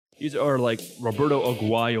These are like Roberto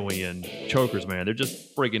Aguayo-ian chokers, man. They're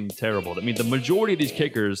just friggin' terrible. I mean, the majority of these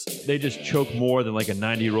kickers, they just choke more than like a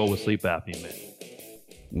 90-year-old with sleep apnea, man.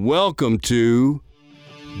 Welcome to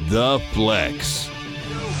The Flex.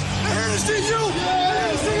 Here to see you!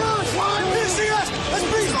 Here to see us! Here to see us! Let's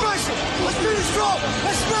be special! Let's be strong!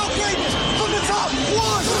 Let's smell greatness from the top!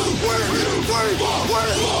 1, we're 3,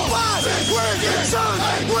 we're 5, we're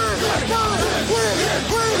 7, we're 9, we're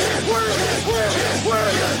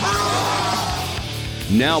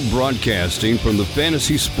Now broadcasting from the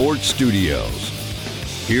Fantasy Sports Studios.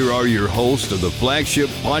 Here are your hosts of the flagship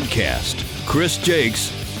podcast, Chris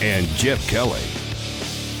Jakes and Jeff Kelly.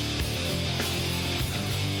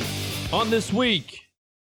 On this week,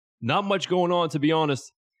 not much going on, to be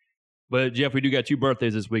honest. But, Jeff, we do got 2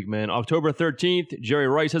 birthdays this week, man. October 13th, Jerry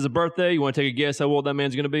Rice has a birthday. You want to take a guess how old that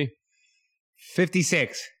man's going to be?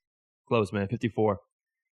 56. Close, man. 54.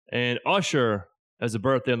 And Usher has a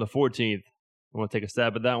birthday on the 14th. You want to take a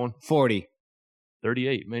stab at that one? 40.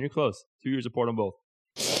 38. Man, you're close. 2 years apart on both.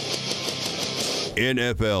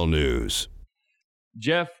 NFL news.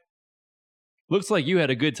 Jeff, looks like you had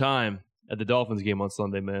a good time at the Dolphins game on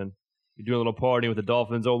Sunday, man. You're doing a little party with the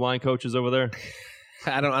Dolphins O-line coaches over there?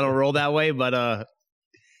 I don't roll that way, but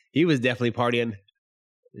he was definitely partying.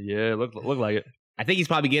 Yeah, look like it. I think he's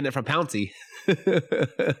probably getting it from Pouncey.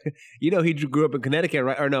 You know, he grew up in Connecticut,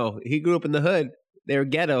 right? Or no, he grew up in the hood. They were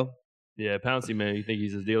ghetto. Yeah, Pouncey, man. You think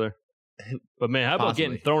he's his dealer? But, man, how about Possibly.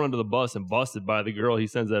 getting thrown under the bus and busted by the girl he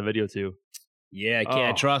sends that video to? Yeah, I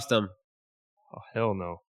can't trust him. Oh, hell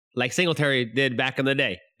no. Like Singletary did back in the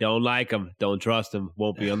day. Don't like him. Don't trust him.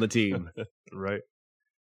 Won't be on the team. Right.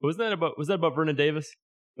 Was that about Vernon Davis?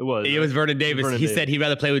 It was. It was Vernon Davis. Vernon He Davis. said he'd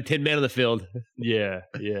rather play with 10 men on the field. Yeah.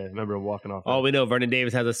 I remember him walking off. All we know, Vernon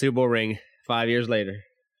Davis has a Super Bowl ring 5 years later.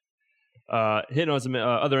 Hitting on some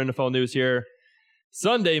other NFL news here.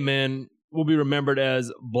 Sunday, man, will be remembered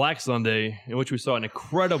as Black Sunday, in which we saw an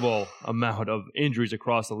incredible amount of injuries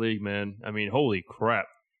across the league, man. I mean, holy crap.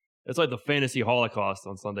 It's like the fantasy holocaust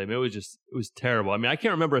on Sunday. Man, it was terrible. I mean, I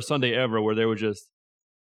can't remember a Sunday ever where there were just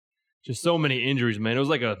so many injuries, man. It was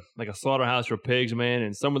like a slaughterhouse for pigs, man.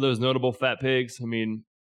 And some of those notable fat pigs, I mean,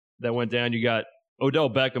 that went down. You got Odell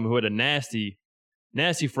Beckham, who had a nasty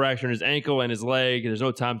fracture in his ankle and his leg. There's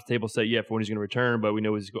no timetable set yet for when he's going to return, but we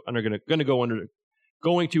know he's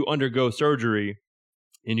going to undergo surgery.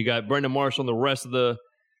 And you got Brendan Marshall and the rest of the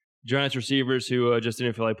Giants receivers who just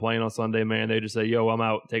didn't feel like playing on Sunday, man. They just say, yo, I'm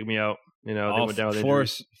out. Take me out. You know, they went down with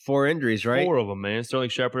injuries. 4 injuries, right? 4 of them, man. Sterling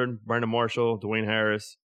Shepard, Brendan Marshall, Dwayne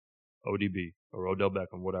Harris, ODB, or Odell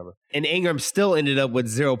Beckham, whatever. And Ingram still ended up with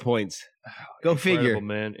 0 points. Go figure.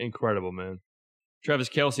 Incredible, man. Travis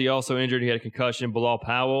Kelce also injured. He had a concussion. Bilal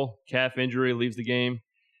Powell, calf injury, leaves the game.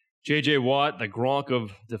 J.J. Watt, the Gronk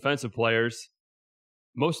of defensive players,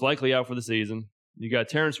 most likely out for the season. You got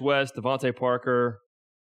Terrence West, Devontae Parker,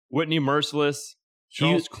 Whitney Merciless,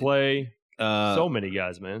 Charles Clay. So many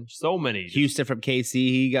guys, man. So many. Houston from KC,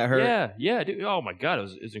 he got hurt. Yeah, dude. Oh, my God.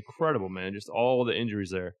 It was incredible, man. Just all the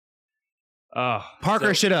injuries there.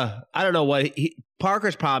 Parker should have. I don't know what.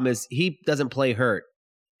 Parker's problem is he doesn't play hurt.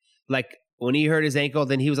 Like, when he hurt his ankle,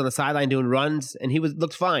 then he was on the sideline doing runs, and he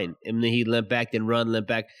looked fine. And then he limped back, then limp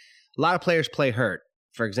back. A lot of players play hurt.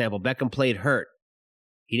 For example, Beckham played hurt.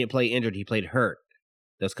 He didn't play injured. He played hurt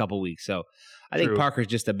those couple weeks. So I think Parker's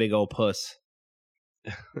just a big old puss.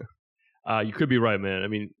 You could be right, man. I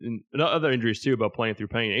mean, other injuries, too, about playing through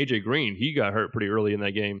pain. A.J. Green, he got hurt pretty early in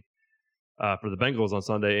that game for the Bengals on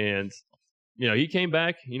Sunday. And, you know, he came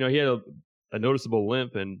back. You know, he had a noticeable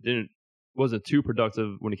limp and wasn't too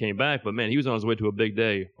productive when he came back. But, man, he was on his way to a big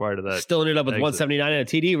day prior to that. Still ended up with 179 and a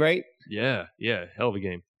TD, right? Yeah. Hell of a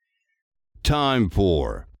game. Time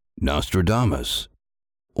for Nostradamus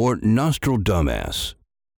or Nostradumbass.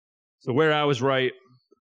 So where I was right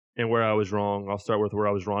and where I was wrong. I'll start with where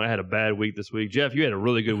I was wrong. I had a bad week this week. Jeff, you had a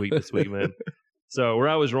really good week this week, man. So where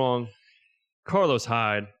I was wrong, Carlos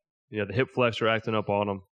Hyde, the hip flexor acting up on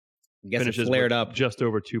him. I guess Finishes it flared up. Just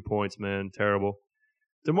over 2 points, man. Terrible.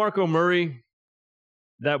 DeMarco Murray,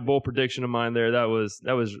 that bold prediction of mine there, that was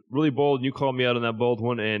really bold. And you called me out on that bold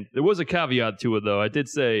one. And there was a caveat to it, though. I did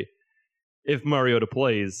say if Mariota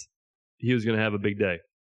plays, he was going to have a big day.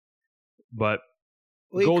 But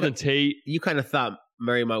Golden Tate. You kind of thought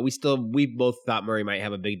Murray might. We both thought Murray might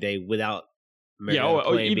have a big day without Mariota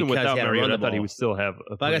playing. Even without Mariota, I thought he would still have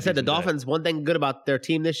a But like I said, the Dolphins, one thing good about their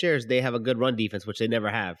team this year is they have a good run defense, which they never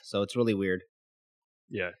have. So it's really weird.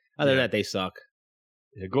 Yeah. Other than that, they suck.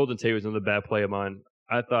 Yeah, Golden Tate was another bad play of mine.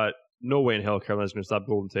 I thought, no way in hell Carolina's going to stop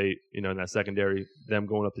Golden Tate, in that secondary. Them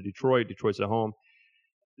going up to Detroit. Detroit's at home.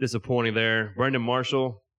 Disappointing there. Brendan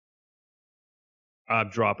Marshall. I'm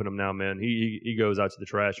dropping him now, man. He goes out to the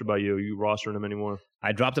trash. What about you? Are you rostering him anymore?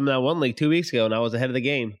 I dropped him in that one league 2 weeks ago, and I was ahead of the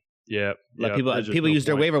game. Yeah. People use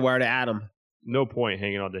their waiver wire to add him. No point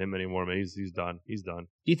hanging on to him anymore, man. He's done. He's done.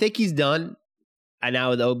 Do you think he's done? And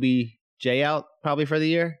now with OBJ out probably for the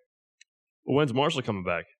year? Well, when's Marshall coming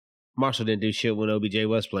back? Marshall didn't do shit when OBJ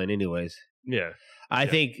was playing anyways. Yeah. I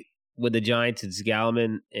think with the Giants, it's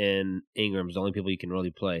Galliman and Ingram's the only people you can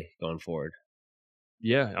really play going forward.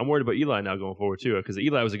 Yeah, I'm worried about Eli now going forward, too, because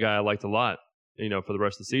Eli was a guy I liked a lot, for the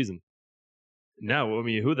rest of the season. Now, I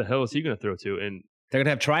mean, who the hell is he going to throw to? And they're going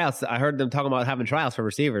to have tryouts. I heard them talking about having tryouts for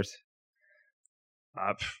receivers.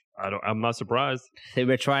 I'm not surprised. They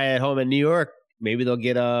better try at home in New York. Maybe they'll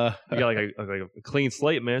get a... You got like a clean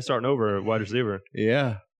slate, man, starting over at wide receiver.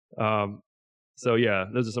 Yeah. So, yeah,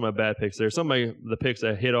 those are some of my bad picks there. Some of the picks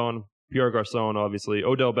I hit on, Pierre Garçon, obviously.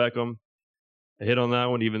 Odell Beckham, I hit on that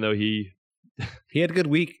one, even though he had a good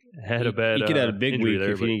week. Had a bad he could have a big week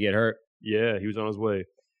there, if he didn't get hurt. Yeah, he was on his way.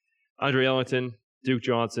 Andre Ellington, Duke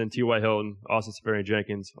Johnson, T.Y. Hilton, Austin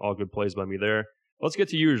Seferian-Jenkins, all good plays by me there. Let's get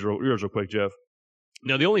to yours real quick, Jeff.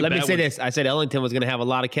 Now, the only Let me say this. I said Ellington was going to have a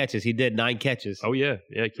lot of catches. He did 9 catches. Oh, yeah.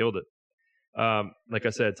 Yeah, he killed it. Like I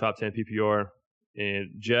said, top 10 PPR. And,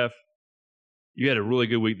 Jeff, you had a really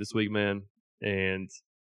good week this week, man. And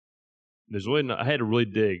I had to really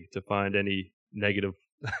dig to find any negative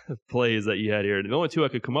plays that you had here. The only 2 I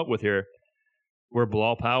could come up with here were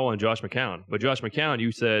Bilal Powell and Josh McCown. But Josh McCown,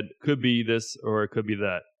 you said, could be this or it could be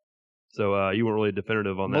that. So you weren't really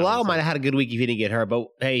definitive on that. Bilal might have had a good week if he didn't get hurt, but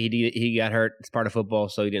hey, he got hurt. It's part of football,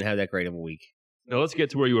 so he didn't have that great of a week. Now let's get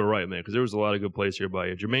to where you were right, man, because there was a lot of good plays here by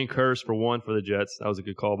you. Jermaine Kearse for 1 for the Jets. That was a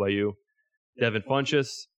good call by you. Devin Funchess.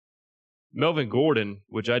 Melvin Gordon,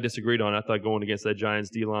 which I disagreed on. I thought going against that Giants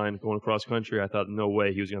D-line, going across country, I thought no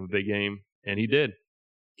way he was going to have a big game, and he did.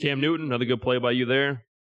 Cam Newton, another good play by you there.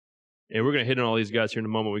 And we're going to hit on all these guys here in a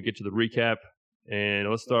moment when we get to the recap. And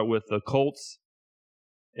let's start with the Colts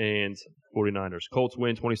and 49ers. Colts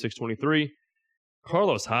win 26-23.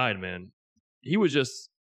 Carlos Hyde, man, he was just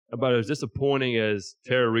about as disappointing as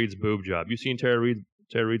Tara Reid's boob job. You seen Tara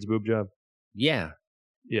Reid's boob job? Yeah.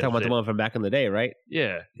 Talking about the one from back in the day, right?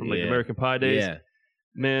 Yeah, from like American Pie days. Yeah.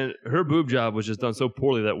 Man, her boob job was just done so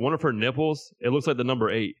poorly that one of her nipples, it looks like the number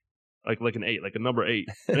 8. Like an 8, like a number 8.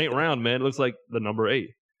 It ain't round, man. It looks like the number 8.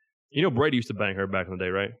 You know Brady used to bang her back in the day,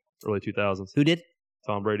 right? Early 2000s. Who did?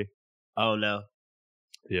 Tom Brady. Oh, no.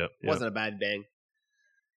 Yeah. Wasn't a bad bang.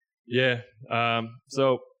 Yeah.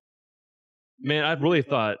 So, man, I really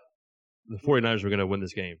thought the 49ers were going to win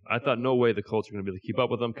this game. I thought no way the Colts were going to be able to keep up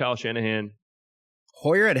with them. Kyle Shanahan.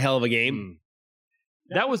 Hoyer had a hell of a game.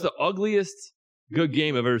 That was the ugliest good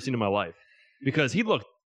game I've ever seen in my life because he looked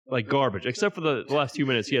like garbage, except for the last 2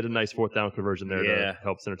 minutes. He had a nice 4th down conversion there to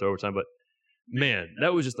help send it to overtime. But, man,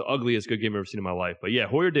 that was just the ugliest good game I've ever seen in my life. But, yeah,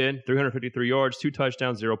 Hoyer did. 353 yards, 2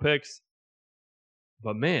 touchdowns, 0 picks.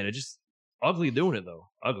 But, man, it just ugly doing it, though.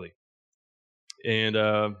 Ugly.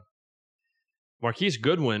 And Marquise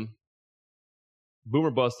Goodwin,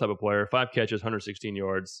 boomer bust type of player, 5 catches, 116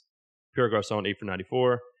 yards. Pierre Garçon, 8 for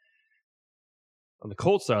 94. On the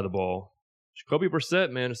Colts side of the ball, Jacoby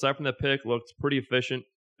Brissett, man, aside from that pick, looked pretty efficient.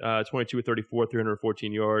 22 34,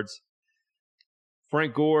 314 yards.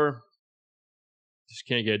 Frank Gore just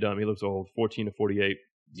can't get it done. He looks old. 14 to 48,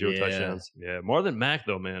 0 touchdowns. Yeah, Marlon Mack,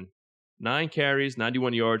 though, man. 9 carries,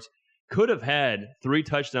 91 yards. Could have had 3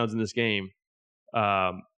 touchdowns in this game.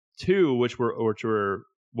 2, which were,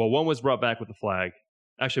 well, one was brought back with the flag.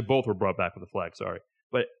 Actually, both were brought back with the flag, sorry.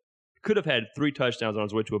 But could have had 3 touchdowns on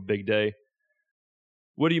his way to a big day.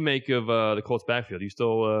 What do you make of the Colts backfield? Do you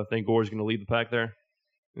still think Gore's going to lead the pack there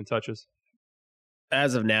in touches?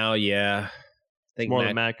 As of now, yeah. I think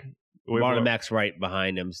Marlon Mack's right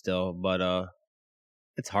behind him still, but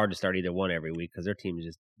it's hard to start either one every week because their team is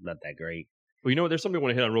just not that great. Well, you know what? There's something I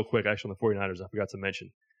want to hit on real quick, actually, on the 49ers I forgot to mention.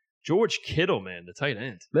 George Kittle, man, the tight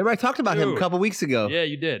end. Remember I talked about him a couple weeks ago. Yeah,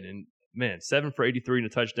 you did. And, man, 7 for 83 and a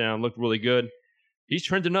touchdown. Looked really good. He's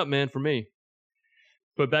trending up, man, for me.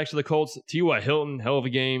 But back to the Colts, T.Y. Hilton, hell of a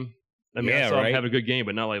game. I mean, I saw him have a good game,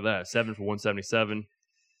 but not like that. 7 for 177.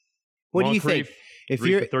 What do you think? If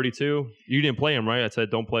 3 for 32. You didn't play him, right? I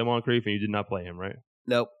said don't play Moncrief, and you did not play him, right?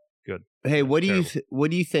 Nope. Good. Hey, what do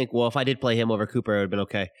you think? Well, if I did play him over Cooper, it would have been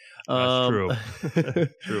okay. That's true.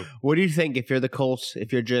 True. What do you think if you're the Colts,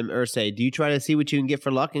 if you're Jim Irsay? Do you try to see what you can get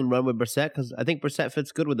for luck and run with Brissett? Because I think Brissett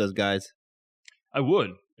fits good with those guys. I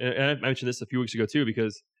would. And I mentioned this a few weeks ago, too,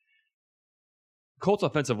 because Colts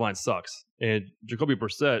offensive line sucks. And Jacoby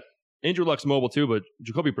Brissett, Andrew Luck's mobile, too, but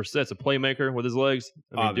Jacoby Brissett's a playmaker with his legs.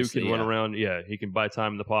 I mean, Duke can run around. Yeah, he can buy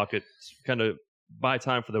time in the pocket, kind of buy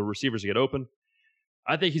time for the receivers to get open.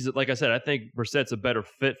 I think he's, like I said, I think Brissett's a better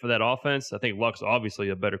fit for that offense. I think Luck's obviously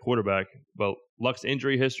a better quarterback, but Luck's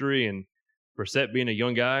injury history and Brissett being a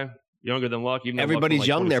young guy, younger than Luck, even though Everybody's Luck's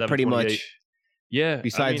young there 27, pretty 28. much. Yeah.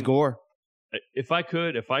 Besides Gore. If I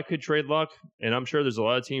could trade Luck, and I'm sure there's a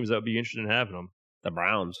lot of teams that would be interested in having him. The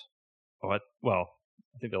Browns. I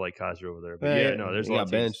think they like Kaiser over there. But there's a lot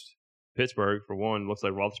of teams. Benched. Pittsburgh, for one, looks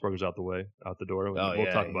like Roethlisberger's out the door.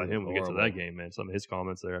 We'll talk about him when we get to that game, man. Some of his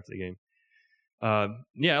comments there after the game.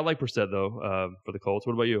 I like Brissett, though, for the Colts.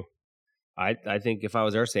 What about you? I think if I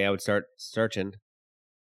was Irsay, I would start searching.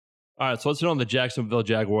 All right, so let's hit on the Jacksonville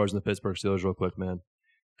Jaguars and the Pittsburgh Steelers real quick, man,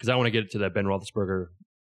 because I want to get to that Ben Roethlisberger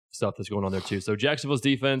stuff that's going on there, too. So Jacksonville's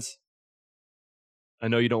defense, I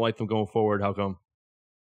know you don't like them going forward. How come?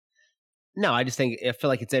 No, I feel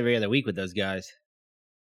like it's every other week with those guys.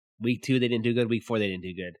 Week 2, they didn't do good. Week 4, they didn't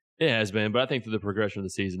do good. It has been, but I think through the progression of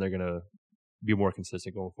the season, they're going to be more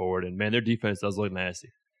consistent going forward. And, man, their defense does look nasty.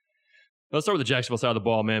 Let's start with the Jacksonville side of the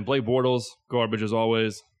ball, man. Blake Bortles, garbage as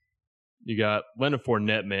always. You got Leonard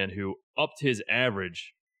Fournette, man, who upped his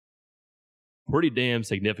average pretty damn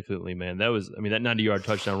significantly, man. That 90-yard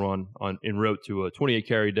touchdown run en route to a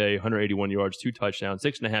 28-carry day, 181 yards, 2 touchdowns,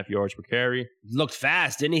 6.5 yards per carry. Looked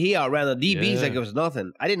fast, didn't he? He outran the DBs like it was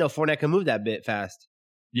nothing. I didn't know Fournette could move that bit fast.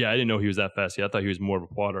 Yeah, I didn't know he was that fast. Yeah, I thought he was more of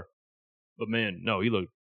a plotter. But, man, no, he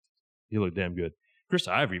looked damn good. Chris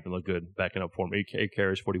Ivory even looked good backing up for him. 8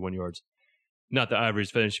 carries, 41 yards. Not that Ivory's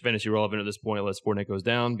fantasy relevant at this point unless Fournette goes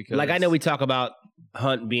down. Because I know we talk about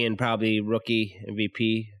Hunt being probably rookie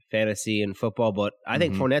MVP, fantasy, and football, but I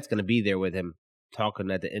think Fournette's going to be there with him talking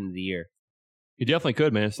at the end of the year. He definitely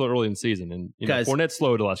could, man. It's still early in the season. And Fournette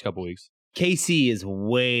slowed the last couple weeks. KC is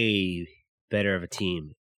way better of a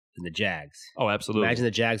team than the Jags. Oh, absolutely. Imagine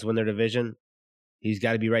the Jags win their division. He's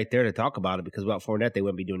got to be right there to talk about it because without Fournette, they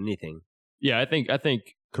wouldn't be doing anything. Yeah, I think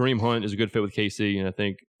Kareem Hunt is a good fit with KC, and I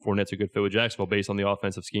think Fournette's a good fit with Jacksonville based on the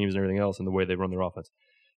offensive schemes and everything else and the way they run their offense.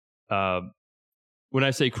 When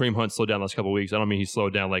I say Kareem Hunt slowed down the last couple of weeks, I don't mean he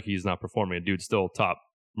slowed down like he's not performing. A dude's still top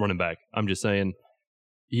running back. I'm just saying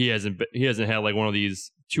he hasn't had like one of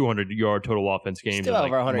these 200-yard total offense games. Still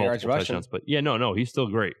over 100 yards rushing. Touchdowns. But no, he's still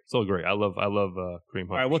great. Still great. I love Kareem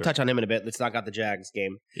Hunt. All right, we'll touch on him in a bit. Let's knock out the Jags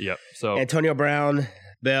game. Yep. So Antonio Brown,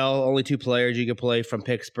 Bell, only 2 players you could play from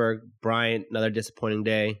Pittsburgh. Bryant, another disappointing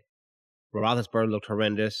day. Roethlisberger looked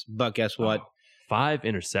horrendous, but guess what? 5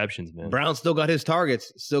 interceptions, man. Brown still got his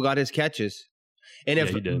targets, still got his catches. And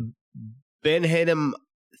if he did. Ben hit him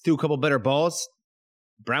through a couple better balls,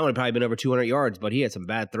 Brown would have probably been over 200 yards, but he had some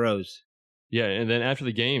bad throws. Yeah, and then after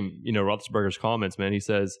the game, Roethlisberger's comments, man, he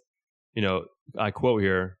says, I quote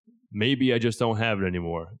here, maybe I just don't have it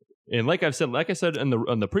anymore. And like I said on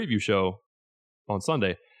the preview show on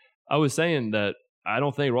Sunday, I was saying that I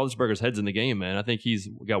don't think Roethlisberger's head's in the game, man. I think he's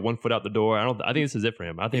got one foot out the door. I think this is it for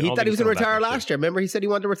him. I think he thought he was going to retire last year. Remember, he said he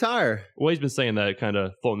wanted to retire. Well, he's been saying that, kind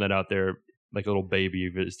of floating that out there like a little baby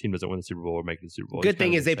if his team doesn't win the Super Bowl or make the Super Bowl. Good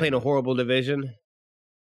thing is they play in a horrible division.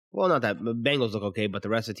 Well, not that. The Bengals look okay, but the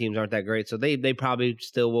rest of the teams aren't that great. So they probably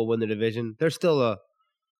still will win the division. They're still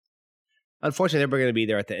unfortunately, they're going to be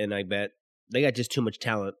there at the end, I bet. They got just too much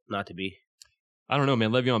talent not to be. I don't know,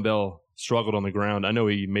 man. Le'Veon Bell struggled on the ground. I know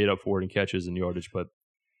he made up for it in catches and yardage, but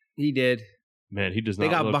he did. Man, he does not.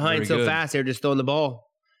 They got look behind so good. fast; they're just throwing the ball.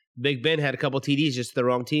 Big Ben had a couple TDs, just the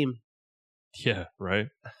wrong team. Yeah, right.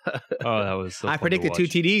 Oh, that was. So I predicted 2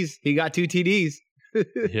 TDs. He got 2 TDs.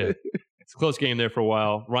 Yeah, it's a close game there for a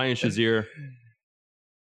while. Ryan Shazier,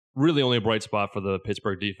 really only a bright spot for the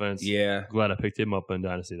Pittsburgh defense. Yeah, glad I picked him up in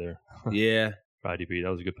Dynasty there. Yeah, IDP, that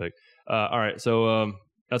was a good pick. All right, so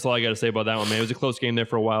that's all I got to say about that one, man. It was a close game there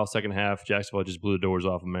for a while. Second half, Jacksonville just blew the doors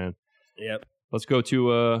off him, man. Yep. Let's go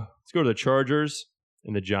to the Chargers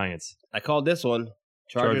and the Giants. I called this one.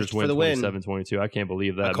 Chargers win for the win. 27-22. I can't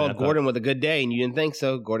believe that. I called Gordon with a good day, and you didn't think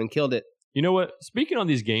so. Gordon killed it. You know what? Speaking on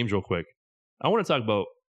these games real quick, I want to talk about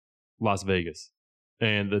Las Vegas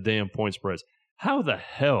and the damn point spreads. How the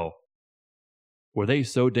hell were they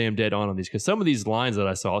so damn dead on these? Because some of these lines that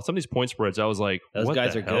I saw, some of these point spreads, I was like, those what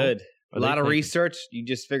guys the are hell? good. A lot of thinking? research. You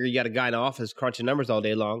just figure you got a guy in the office crunching numbers all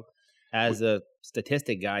day long. As a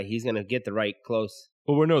statistic guy, he's going to get the right close.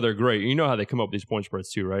 Well, we know they're great. You know how they come up with these point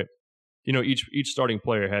spreads too, right? Each starting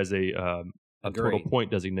player has a total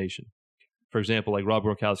point designation. For example, like Rob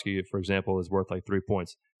Gronkowski, for example, is worth like 3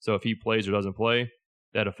 points. So if he plays or doesn't play,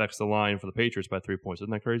 that affects the line for the Patriots by 3 points.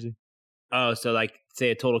 Isn't that crazy? Oh, so like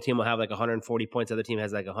say a total team will have like 140 points. The other team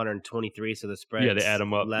has like 123. So the spread. Yeah, they add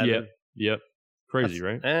them up. 11. Yep. Crazy,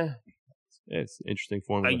 right? Yeah, it's an interesting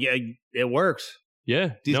formula. yeah, it works.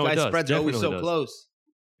 Yeah. These guys' spreads are always so close.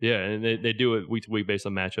 Yeah, and they do it week to week based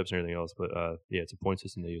on matchups and everything else. But it's a point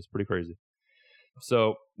system they use. Pretty crazy.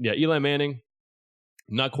 So, yeah, Eli Manning,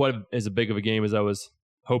 not quite as big of a game as I was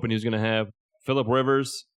hoping he was going to have. Phillip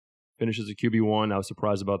Rivers finishes a QB1. I was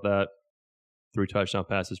surprised about that. 3 touchdown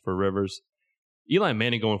passes for Rivers. Eli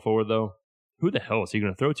Manning going forward, though, who the hell is he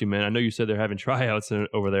going to throw to, man? I know you said they're having tryouts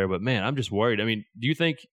over there, but, man, I'm just worried. I mean, do you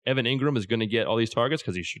think Evan Ingram is going to get all these targets?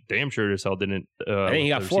 Because he damn sure as hell didn't. I think he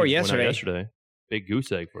got 4 yesterday. Big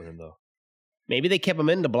goose egg for him, though. Maybe they kept him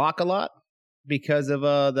in to block a lot because of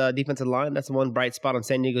the defensive line. That's the one bright spot on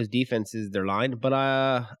San Diego's defense is their line.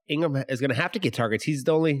 But Ingram is going to have to get targets.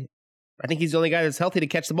 I think he's the only guy that's healthy to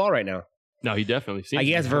catch the ball right now. No, he definitely seems. I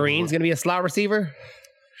guess Vereen's going to be a slot receiver.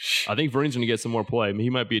 I think Vereen's going to get some more play. I mean, he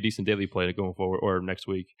might be a decent daily play going forward or next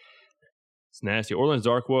week. It's nasty. Orleans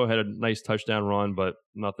Darkwa had a nice touchdown run, but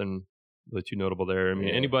nothing really too notable there. I mean,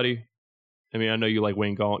 anybody? I mean, I know you like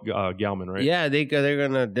Wayne Gallman, right? Yeah, they're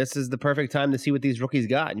going to. This is the perfect time to see what these rookies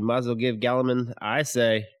got. You might as well give Gallman, I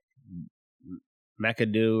say,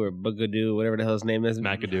 McAdoo or Boogadoo, whatever the hell his name is.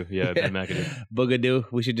 McAdoo, yeah, Ben McAdoo.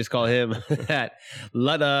 Boogadoo, we should just call him that.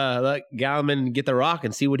 Let Gallman get the rock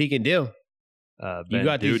and see what he can do. You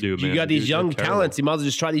got these young talents. You might as well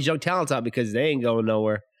just try these young talents out because they ain't going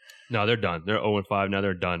nowhere. No, they're done. They're 0-5 now.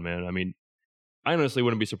 They're done, man. I mean, I honestly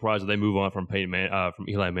wouldn't be surprised if they move on from from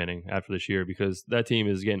Eli Manning after this year because that team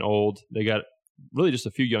is getting old. They got really just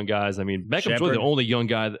a few young guys. I mean, Beckham's really the only young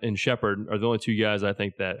guy, and Shepard are the only 2 guys I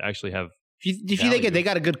think that actually have. If you think they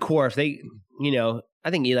got a good core, if they, I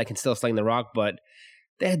think Eli can still sling the rock, but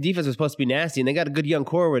their defense was supposed to be nasty, and they got a good young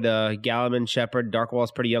core with Gallman, Shepard,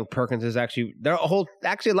 Darkwall's pretty young. Perkins is actually a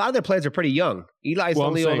lot of their players are pretty young. Eli's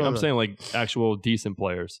only. I'm saying like actual decent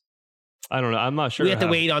players. I don't know. I'm not sure. We have to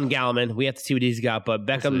wait on Gallman. We have to see what he's got. But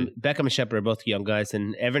Beckham and Shepard are both young guys,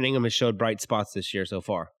 and Evan Ingram has showed bright spots this year so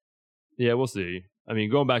far. Yeah, we'll see. I mean,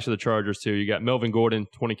 going back to the Chargers, too, you got Melvin Gordon,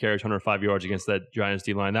 20 carries, 105 yards against that Giants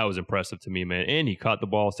D-line. That was impressive to me, man. And he caught the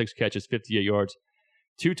ball, 6 catches, 58 yards,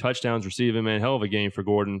 2 touchdowns receiving, man. Hell of a game for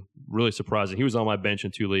Gordon. Really surprising. He was on my bench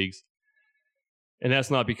in 2 leagues. And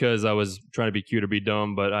that's not because I was trying to be cute or be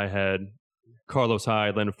dumb, but I had Carlos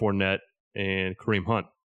Hyde, Leonard Fournette, and Kareem Hunt.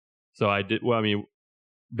 So I did,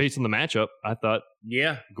 based on the matchup, I thought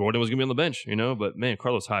Gordon was going to be on the bench, but man,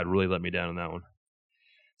 Carlos Hyde really let me down on that one.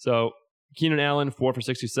 So Keenan Allen, 4 for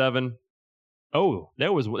 67. Oh,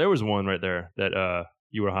 there was one right there that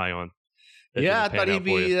you were high on. Yeah, I thought he'd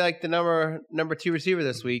be like the number 2 receiver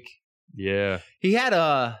this week. Yeah. He had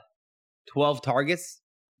 12 targets.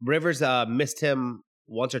 Rivers missed him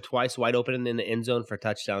once or twice wide open in the end zone for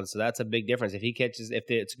touchdowns. So that's a big difference. If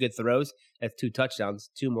it's good throws, that's 2 touchdowns,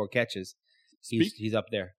 2 more catches. He's up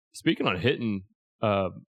there. Speaking on hitting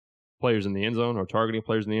players in the end zone or targeting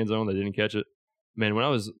players in the end zone that didn't catch it, man, when I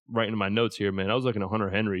was writing my notes here, man, I was looking at Hunter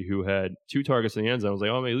Henry, who had 2 targets in the end zone. I was like,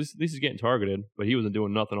 oh, man, at least he's getting targeted, but he wasn't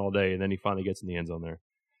doing nothing all day, and then he finally gets in the end zone there.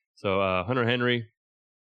 So Hunter Henry,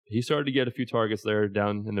 he started to get a few targets there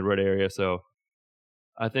down in the red area, so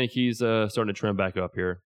I think he's starting to trend back up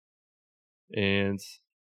here. And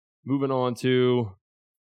moving on to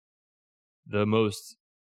the most,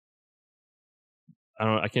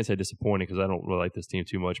 I can't say disappointing because I don't really like this team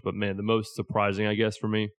too much, but man, the most surprising, I guess, for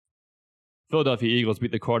me, Philadelphia Eagles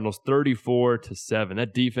beat the Cardinals 34-7.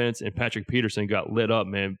 That defense and Patrick Peterson got lit up,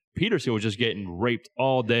 man. Peterson was just getting raped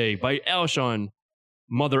all day by Alshon,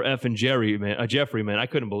 mother effing Jeffrey, man. I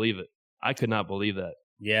couldn't believe it. I could not believe that.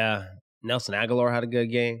 Yeah. Nelson Aguilar had a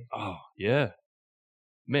good game. Oh, yeah.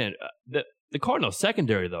 Man, the Cardinals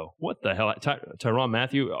secondary, though, what the hell? Tyrann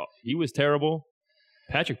Mathieu, he was terrible.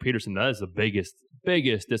 Patrick Peterson, that is the biggest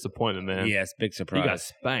disappointment, man. Yes, big surprise. He got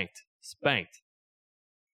spanked.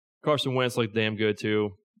 Carson Wentz looked damn good,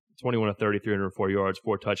 too. 21-30, 304 yards,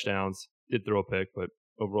 4 touchdowns. Did throw a pick, but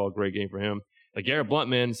overall, great game for him. Like Garrett Blount,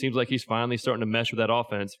 man, seems like he's finally starting to mesh with that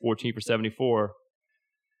offense. 14 for 74.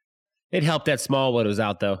 It helped that Smallwood was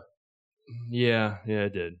out, though. Yeah,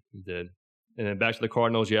 it did. And then back to the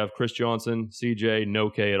Cardinals, you have Chris Johnson, CJ,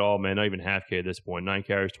 no K at all, man. Not even half K at this point. 9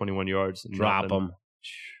 carries, 21 yards. Drop him.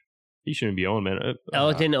 He shouldn't be on, man.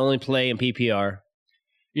 Ellington only play in PPR.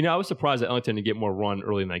 I was surprised that Ellington didn't get more run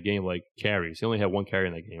early in that game, like carries. He only had 1 carry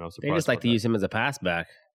in that game. I was surprised. They just like to use him as a pass back.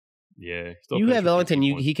 Yeah. You have Ellington,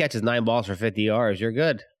 he catches 9 balls for 50 yards. You're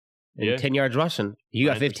good. And 10 yards rushing. You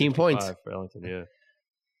got 15 points. For Ellington, yeah.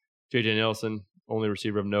 J.J. Nelson, only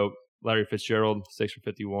receiver of note. Larry Fitzgerald, 6 for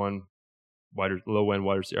 51. Low end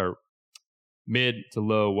wide receiver, mid to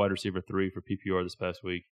low wide receiver 3 for PPR this past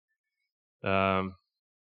week. Zach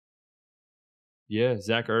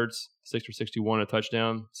Ertz, 6 for 61, a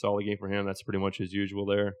touchdown. Solid game for him. That's pretty much his usual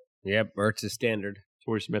there. Yep, Ertz is standard.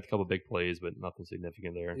 Torrey Smith, a couple big plays, but nothing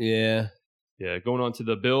significant there. Yeah. Yeah, going on to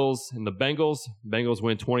the Bills and the Bengals. Bengals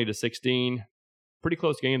win 20-16. pretty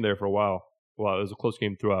close game there for a while. Well, it was a close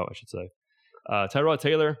game throughout, I should say. Tyrod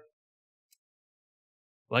Taylor,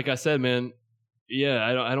 like I said, man, yeah,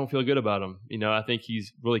 I don't feel good about him. I think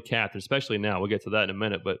he's really capped, especially now. We'll get to that in a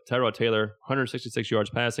minute. But Tyrod Taylor, 166 yards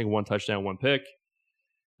passing, 1 touchdown, 1 pick.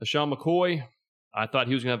 LaShawn McCoy, I thought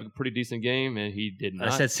he was going to have a pretty decent game, and he did not.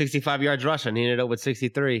 I said 65 yards rushing. He ended up with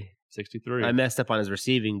 63. 63. I messed up on his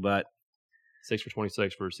receiving, but 6 for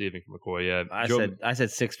 26 for receiving from McCoy. Yeah, I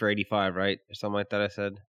said 6 for 85, right, or something like that. I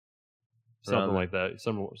said something like that,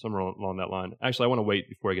 somewhere along that line. Actually, I want to wait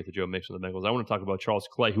before I get to Joe Mixon and the Bengals. I want to talk about Charles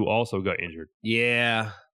Clay, who also got injured. Yeah,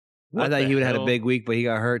 I thought he would have had a big week, but he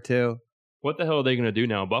got hurt too. What the hell are they going to do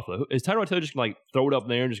now in Buffalo? Is Tyrod Taylor just going to throw it up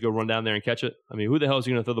there and just go run down there and catch it? I mean, who the hell is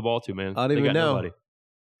he going to throw the ball to, man? I don't even know. Nobody.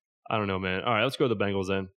 I don't know, man. All right, let's go to the Bengals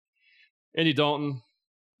then. Andy Dalton,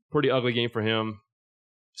 pretty ugly game for him.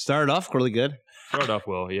 Started off really good. Started off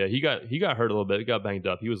well, yeah. He got hurt a little bit. He got banged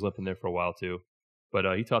up. He was limping there for a while too, but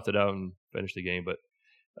he toughed it out and finished the game. But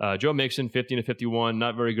Joe Mixon, 15-51,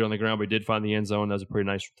 not very good on the ground, but he did find the end zone. That was a pretty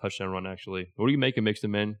nice touchdown run, actually. What do you make of Mixon,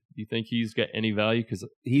 man? Do you think he's got any value? Because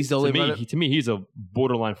he's the only to me, he's a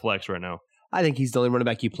borderline flex right now. I think he's the only running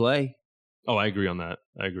back you play. Oh, I agree on that.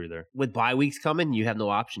 I agree there. With bye weeks coming, you have no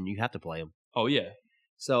option. You have to play him. Oh yeah.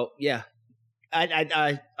 So yeah,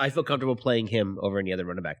 I feel comfortable playing him over any other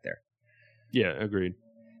running back there. Yeah, agreed.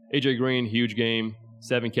 AJ Green, huge game,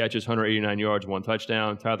 7 catches, 189 yards, 1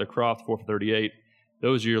 touchdown. Tyler Kroft, 4 for 38.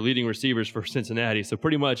 Those are your leading receivers for Cincinnati. So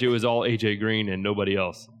pretty much it was all AJ Green and nobody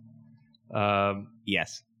else.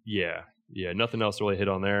 Yes. Yeah. Nothing else really hit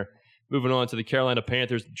on there. Moving on to the Carolina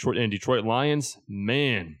Panthers and Detroit Lions.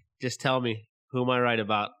 Man. Just tell me, who am I right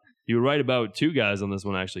about? You were right about 2 guys on this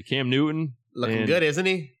one, actually. Cam Newton. Looking good, isn't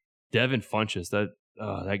he? Devin Funchess. That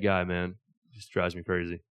guy, man, just drives me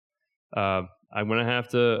crazy. I'm going to have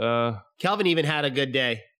to... Calvin even had a good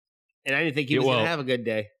day. And I didn't think he was going to have a good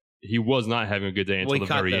day. He was not having a good day until the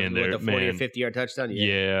very end there. The 40 or 50-yard touchdown?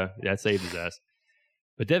 Yeah, that saved his ass.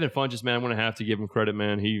 But Devin Funchess, man, I'm going to have to give him credit,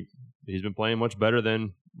 man. He's been playing much better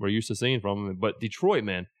than we're used to seeing from him. But Detroit,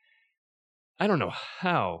 man, I don't know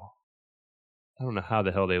how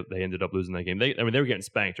the hell they ended up losing that game. They were getting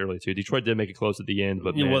spanked early, too. Detroit did make it close at the end.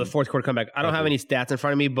 But the fourth quarter comeback. I don't have any stats in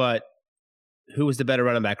front of me, but who was the better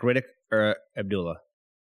running back, Riddick or Abdullah?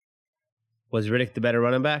 Was Riddick the better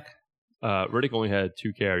running back? Riddick only had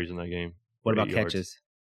 2 carries in that game. What about catches?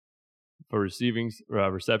 For receptions,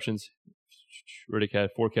 Riddick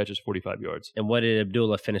had 4 catches, 45 yards. And what did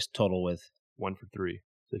Abdullah finish total with? 1 for 3.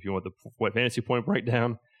 So if you want the fantasy point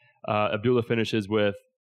breakdown, Abdullah finishes with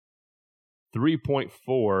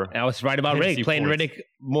 3.4. I was right about Riddick. Playing Riddick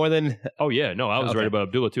more than... Oh, yeah. No, I was right about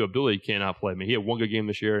Abdullah, too. Abdullah cannot play. I mean, he had 1 good game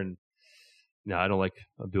this year, and no, I don't like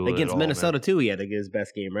Abdullah against at all, Minnesota, man. Too, he had to get his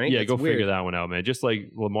best game, right? Yeah, That's go weird. figure that one out, man. Just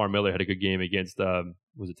like Lamar Miller had a good game against,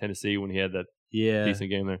 was it Tennessee when he had that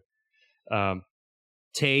decent game there?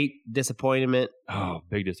 Tate, disappointment. Oh,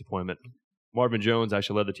 big disappointment. Marvin Jones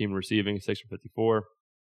actually led the team in receiving, 6 for 54.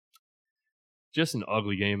 Just an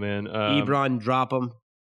ugly game, man. Ebron, drop him.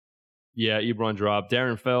 Yeah, Ebron dropped.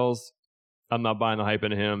 Darren Fells, I'm not buying the hype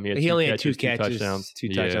into him. He only had 2 catches, 2 touchdowns. 2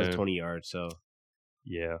 touchdowns, 20 yards, so...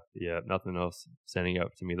 Yeah, nothing else standing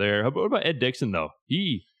out to me there. What about Ed Dixon, though?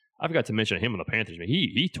 I forgot to mention him on the Panthers, man.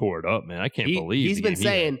 He tore it up, man. I can't believe he's been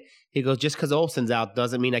saying, he goes, just because Olsen's out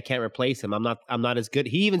doesn't mean I can't replace him. I'm not as good.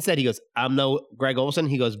 He even said, he goes, I'm no Greg Olsen.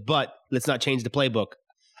 He goes, but let's not change the playbook.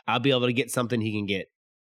 I'll be able to get something he can get.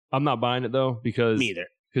 I'm not buying it, though, because... Me either.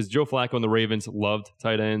 Because Joe Flacco and the Ravens loved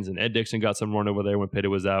tight ends, and Ed Dixon got some run over there when Pitta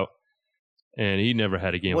was out, and he never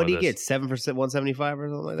had a game like this. What did he get, 7 for 175 or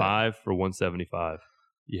something like that? 5 for 175.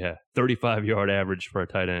 Yeah, 35-yard average for a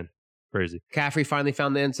tight end. Crazy. Caffrey finally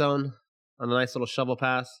found the end zone on a nice little shovel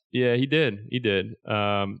pass. Yeah, he did.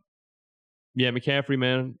 Yeah, McCaffrey,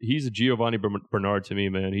 man, he's a Giovanni Bernard to me,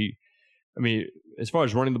 man. As far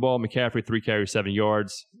as running the ball, McCaffrey, 3 carries, 7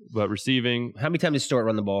 yards, but receiving... How many times did Stewart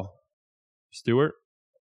run the ball? Stewart?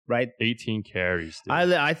 Right? 18 carries. Dude.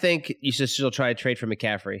 I think you should still try to trade for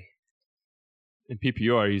McCaffrey. In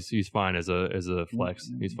PPR, he's fine as a flex.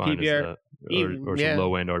 He's fine PPR, or some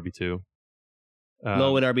low end RB2.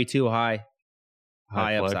 Low end RB2, high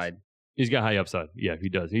flex. upside. He's got high upside. Yeah, he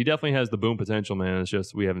does. He definitely has the boom potential, man. It's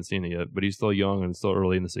just we haven't seen it yet. But he's still young and still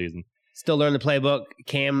early in the season. Still learning the playbook.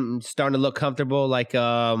 Cam starting to look comfortable. Like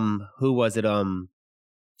who was it?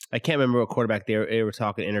 I can't remember what quarterback they were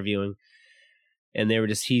talking, interviewing, and they were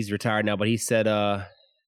just he's retired now, but he said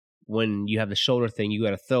when you have the shoulder thing, you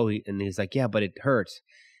got to throw. And he's like, yeah, but it hurts.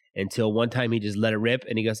 Until one time he just let it rip,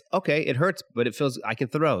 and he goes, okay, it hurts, but it feels I can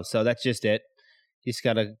throw. So that's just it. He's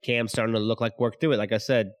got a Cam starting to look like work through it. Like I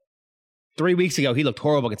said, 3 weeks ago, he looked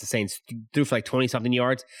horrible against the Saints. Threw for like 20-something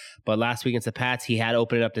yards. But last week against the Pats, he had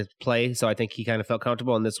opened it up to play. So I think he kind of felt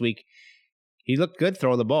comfortable. And this week, he looked good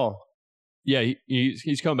throwing the ball. Yeah,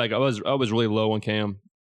 he's coming back. I was really low on Cam,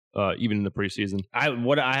 even in the preseason.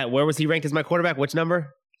 Where was he ranked as my quarterback? Which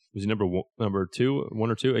number? Was he number 2,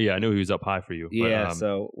 1 or 2? Yeah, I knew he was up high for you. Yeah, but,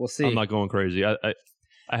 so we'll see. I'm not going crazy. I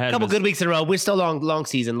had a couple good weeks in a row. We're still long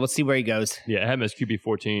season. Let's see where he goes. Yeah, I had him as QB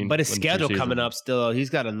 14. But his schedule coming up still. He's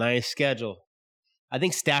got a nice schedule. I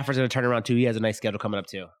think Stafford's going to turn around too. He has a nice schedule coming up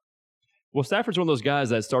too. Well, Stafford's one of those guys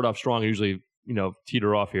that start off strong and usually,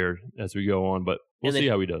 teeter off here as we go on. But we'll see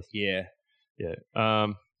how he does. Yeah.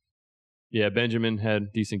 Yeah. Benjamin had a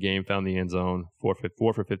decent game, found the end zone, 4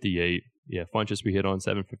 for 58. Yeah, Funchess we hit on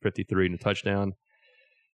 7 for 53 and a touchdown.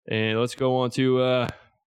 And let's go on to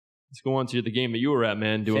the game that you were at,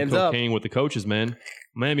 man, doing Hands cocaine up. with the coaches, man.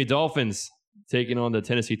 Miami Dolphins taking on the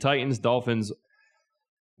Tennessee Titans. Dolphins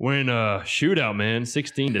win a shootout, man,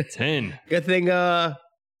 16-10. Good thing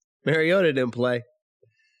Mariota didn't play.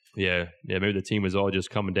 Yeah, maybe the team was all just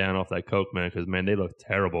coming down off that coke, man, because, man, they look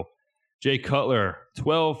terrible. Jay Cutler,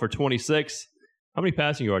 12 for 26. How many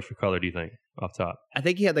passing yards for Cutler do you think, off top? I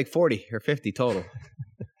think he had like 40 or 50 total.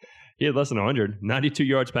 He had less than 100. 92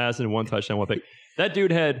 yards passing, 1 touchdown, 1 pick. That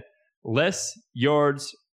dude had less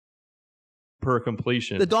yards per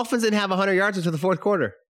completion. The Dolphins didn't have 100 yards until the fourth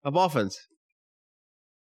quarter of offense.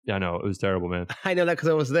 Yeah, I know. It was terrible, man. I know that because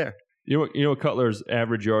I was there. You know what Cutler's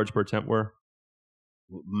average yards per attempt were?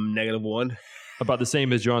 -1. About the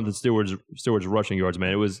same as Jonathan Stewart's rushing yards,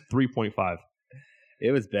 man. It was 3.5.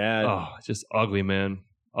 It was bad. Oh, it's just ugly, man.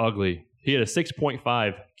 Ugly. He had a 6.5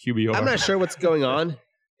 QBR. I'm not sure what's going on.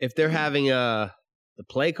 If they're having the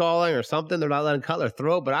play calling or something, they're not letting Cutler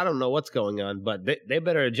throw, but I don't know what's going on. But they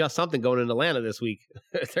better adjust something going into Atlanta this week.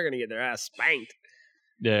 They're going to get their ass spanked.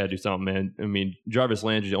 Yeah, do something, man. I mean, Jarvis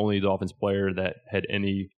Landry's the only Dolphins player that had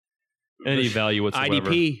any value whatsoever.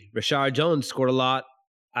 IDP, Rashard Jones scored a lot.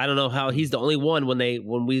 I don't know how he's the only one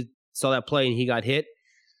when we saw that play and he got hit.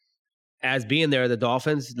 As being there, the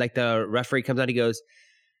Dolphins, like the referee comes out, he goes,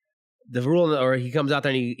 the rule, or he comes out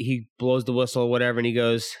there and he blows the whistle or whatever, and he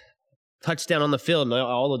goes, touchdown on the field. And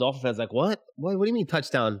all the Dolphin fans like, what? What do you mean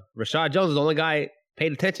touchdown? Rashard Jones is the only guy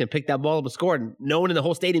paid attention, picked that ball up and scored. And no one in the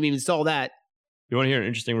whole stadium even saw that. You want to hear an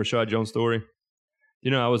interesting Rashard Jones story?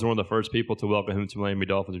 I was one of the first people to welcome him to Miami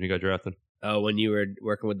Dolphins when he got drafted. Oh, when you were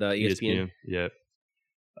working with the ESPN? Yeah.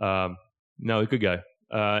 No, good guy.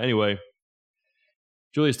 Anyway,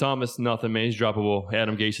 Julius Thomas, nothing, man. He's droppable.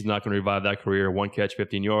 Adam Gase is not going to revive that career. 1 catch,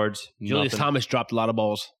 15 yards. Julius Thomas dropped a lot of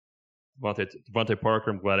balls. Devontae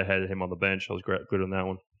Parker, I'm glad I had him on the bench. I was good on that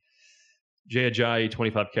one. Jay Ajayi,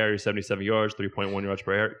 25 carries, 77 yards, 3.1 yards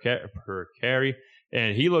per carry.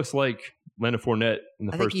 And he looks like Leonard Fournette in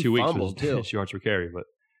the first 2 weeks with his yards per carry. But,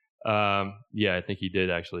 yeah, I think he did,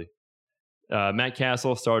 actually. Matt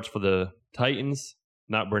Castle starts for the Titans.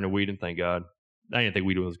 Not Brandon Whedon, thank God. I didn't think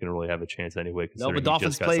Whedon was going to really have a chance anyway. No, but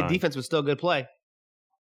Dolphins played defense was still good play.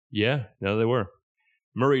 Yeah, no, they were.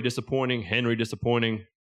 Murray disappointing. Henry disappointing.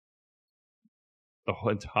 The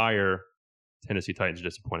whole entire Tennessee Titans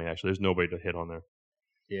disappointing, actually. There's nobody to hit on there.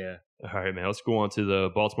 Yeah. All right, man. Let's go on to the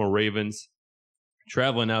Baltimore Ravens.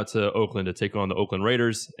 Traveling out to Oakland to take on the Oakland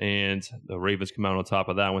Raiders, and the Ravens come out on top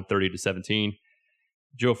of that one, 30-17.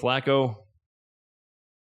 Joe Flacco,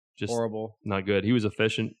 just horrible, not good. He was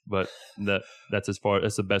efficient, but that's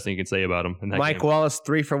the best thing you can say about him. In that Mike game. Wallace,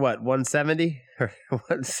 3 for what? 170 or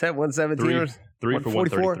 117? Three for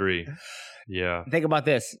 133. Yeah. Think about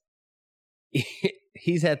this.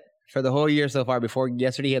 He's had for the whole year so far. Before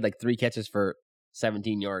yesterday, he had like 3 catches for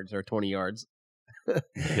 17 yards or 20 yards.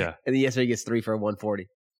 Yeah. And then yesterday he gets 3 for 140.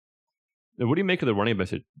 Now, what do you make of the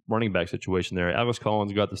running back situation there? Alex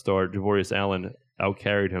Collins got the start. Javorius Allen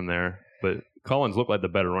outcarried him there, but Collins looked like the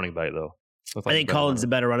better running back though. I think Collins is the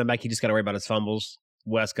better running back. He just got to worry about his fumbles.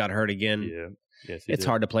 West got hurt again. Yeah. Yes, it's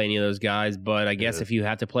hard to play any of those guys, but I guess if you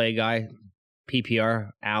have to play a guy,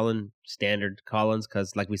 PPR, Allen, standard, Collins,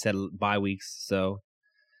 because like we said, bye weeks. So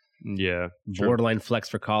yeah, borderline flex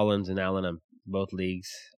for Collins and Allen on both leagues.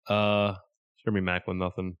 Jeremy Macklin,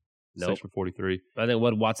 nothing. Nope. 6 for 43. I think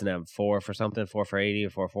what Watson have 4 for something, 4 for 80 or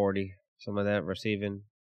 440, some of that receiving.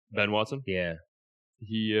 Ben Watson? Yeah.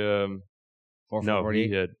 He 4 for no, 40?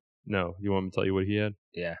 he had no. You want me to tell you what he had?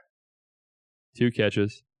 Yeah. 2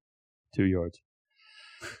 catches, 2 yards.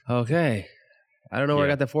 Okay. I don't know where I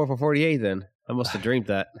got the 4 for 48 then. I must have dreamed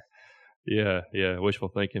that. Yeah. Wishful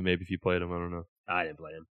thinking. Maybe if you played him, I don't know. I didn't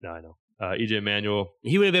play him. No, I know. EJ Manuel.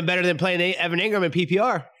 He would have been better than playing Evan Ingram in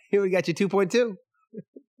PPR. He would have got you 2.2.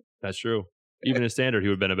 That's true. Even in standard, he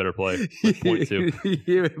would have been a better play. 0.2.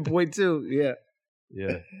 0.2, yeah.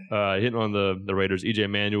 Yeah. Hitting on the Raiders, EJ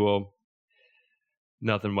Manuel.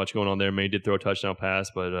 Nothing much going on there. May did throw a touchdown pass,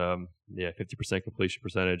 but 50% completion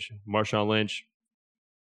percentage. Marshawn Lynch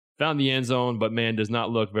found the end zone, but man, does not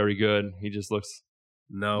look very good. He just looks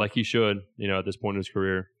like he should, at this point in his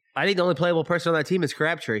career. I think the only playable person on that team is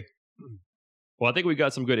Crabtree. Well, I think we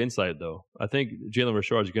got some good insight though. I think Jalen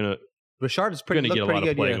Richard is gonna get a lot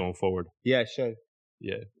of play going forward. Yeah, sure.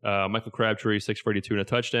 Yeah. Michael Crabtree, 6 for 82 and a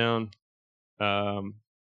touchdown.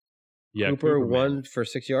 Cooper 1 for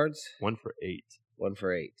 6 yards. 1 for 8. 1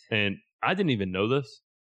 for 8. And I didn't even know this.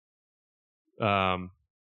 But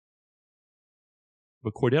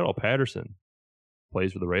Cordell Patterson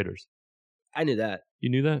plays for the Raiders. I knew that. You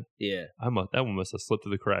knew that? Yeah. That one must have slipped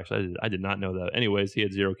through the cracks. I did not know that. Anyways, he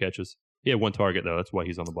had 0 catches. He had 1 target though. That's why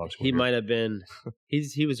he's on the box score. He might have been.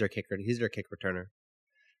 He was their kicker. He's their kick returner.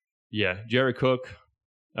 Yeah, Jared Cook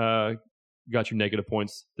got you negative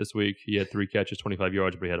points this week. He had 3 catches, 25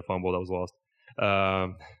 yards, but he had a fumble that was lost.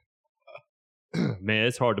 Man,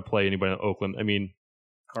 it's hard to play anybody in Oakland. I mean,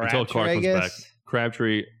 until Carr comes back.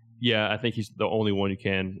 Crabtree, I think he's the only one you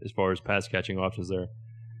can as far as pass catching options there.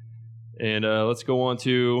 And let's go on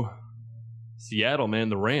to Seattle, man,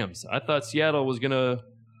 the Rams. I thought Seattle was going to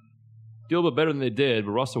do a little bit better than they did,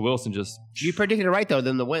 but Russell Wilson just... You predicted it right, though,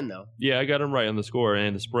 than the win, though. Yeah, I got him right on the score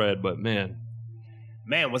and the spread, but man,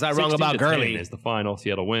 was I wrong about Gurley? Is the final.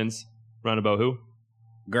 Seattle wins. Round about who?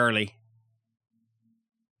 Gurley.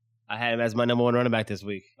 I had him as my number 1 running back this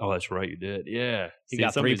week. Oh, that's right, you did. Yeah. He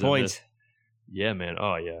got 3 points. Yeah, man.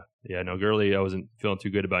 Oh, yeah. Yeah, no, Gurley, I wasn't feeling too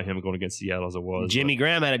good about him going against Seattle as it was. Jimmy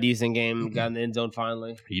Graham had a decent game. Got in the end zone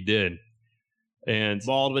finally. He did. And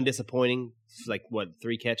Baldwin disappointing.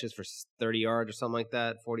 3 catches for 30 yards or something like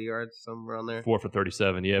that? 40 yards, somewhere around there? 4 for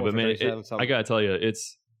 37. Yeah, but man, I got to tell you,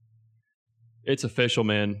 it's official,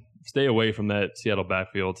 man. Stay away from that Seattle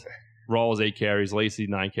backfield. Rawls 8 carries, Lacey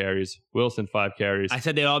 9 carries, Wilson 5 carries. I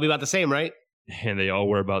said they'd all be about the same, right? And they all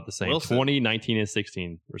were about the same. Wilson. 20, 19, and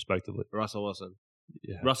 16, respectively. Russell Wilson.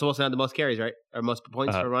 Yeah. Russell Wilson had the most carries, right? Or most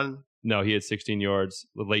points for running? No, he had 16 yards.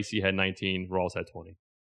 Lacey had 19. Rawls had 20.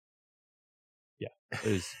 Yeah.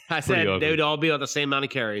 I said they would all be on the same amount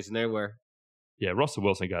of carries, and they were. Yeah, Russell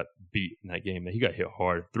Wilson got beat in that game. Man. He got hit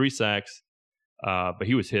hard. 3 sacks. But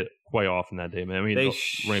he was hit quite often that day, man. I mean, the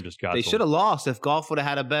Rams just got. They should have lost if Goff would have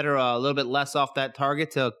had a little bit less off that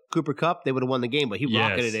target to Cooper Kupp. They would have won the game, but he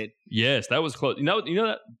rocketed it. Yes, that was close. You know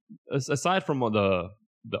that. Aside from the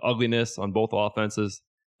ugliness on both offenses,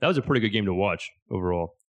 that was a pretty good game to watch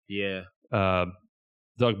overall. Yeah.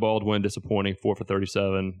 Doug Baldwin disappointing, 4 for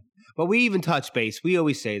 37. But we even touch base. We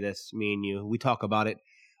always say this, me and you. We talk about it.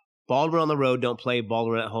 Baldwin on the road, don't play.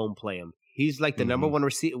 Baldwin at home, play him. He's like the number 1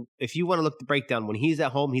 receiver. If you want to look at the breakdown, when he's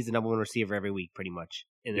at home, he's the number 1 receiver every week, pretty much,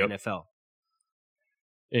 in the NFL.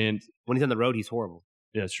 And when he's on the road, he's horrible.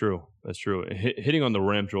 Yeah, it's true. That's true. Hitting on the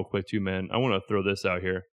Rams real quick, too, man. I want to throw this out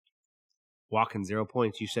here. Watkins, 0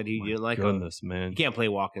 points. You said you didn't like him. Goodness, man. You can't play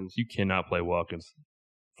Watkins. You cannot play Watkins.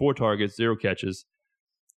 4 targets, 0 catches.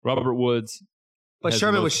 Robert Woods. But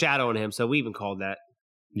Sherman was shadowing him, so we even called that.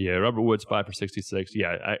 Yeah, Robert Woods, 5 for 66.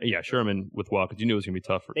 Yeah, Sherman with Watkins. You knew it was going to be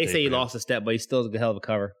tough. They say he lost a step, but he's still a hell of a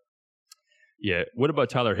cover. Yeah. What about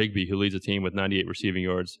Tyler Higbee, who leads the team with 98 receiving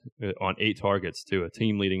yards on 8 targets, too? A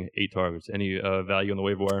team leading 8 targets. Any value on the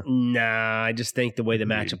waiver wire? Nah, I just think the way the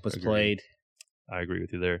matchup was played. I agree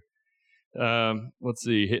with you there. Let's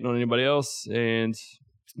see. Hitting on anybody else? And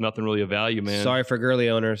nothing really of value, man. Sorry for Gurley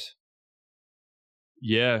owners.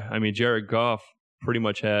 Yeah, I mean, Jared Goff pretty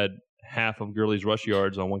much had half of Gurley's rush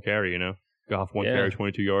yards on 1 carry, Goff 1 carry,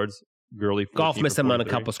 22 yards. Gurley Goff missed him on a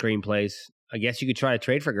couple screenplays. I guess you could try to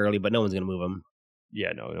trade for Gurley, but no one's going to move him.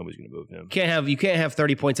 Yeah, no, nobody's going to move him. You can't have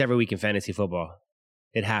 30 points every week in fantasy football.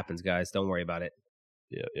 It happens, guys. Don't worry about it.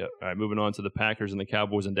 Yeah. All right, moving on to the Packers and the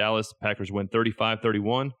Cowboys in Dallas. Packers win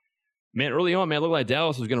 35-31. Man, early on, man, it looked like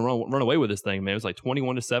Dallas was going to run away with this thing, man. It was like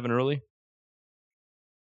 21-7 early.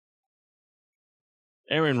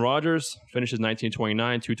 Aaron Rodgers finishes 19-29,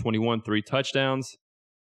 221, 3 touchdowns.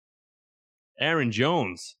 Aaron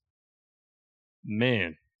Jones,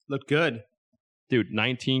 man. Looked good. Dude,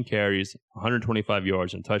 19 carries, 125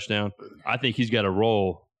 yards and touchdown. I think he's got a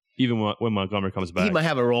role even when Montgomery comes back. He might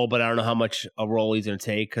have a role, but I don't know how much a role he's going to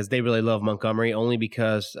take because they really love Montgomery only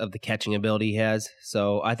because of the catching ability he has.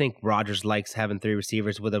 So I think Rodgers likes having 3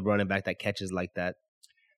 receivers with a running back that catches like that.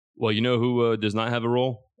 Well, you know who does not have a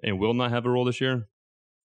role and will not have a role this year?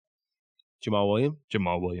 Jamal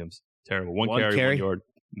Williams. Terrible. 1 carry, 1 yard.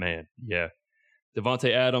 Man, yeah.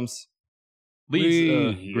 Devontae Adams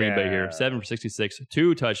leads Green Bay here. 7 for 66,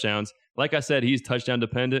 2 touchdowns. Like I said, he's touchdown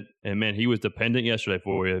dependent. And, man, he was dependent yesterday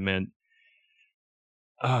for you, man.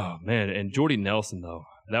 Oh, man. And Jordy Nelson, though.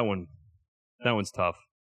 That one's tough.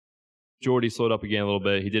 Jordy slowed up again a little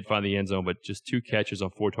bit. He did find the end zone, but just 2 catches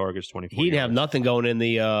on 4 targets, 24 He didn't yards. have nothing going in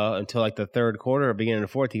the until like the third quarter or beginning of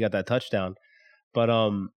the fourth. He got that touchdown. But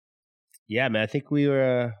yeah, man, I think we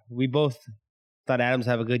both thought Adams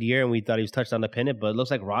have a good year, and we thought he was touchdown dependent. But it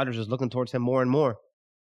looks like Rodgers is looking towards him more and more.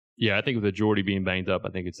 Yeah, I think with the Jordy being banged up, I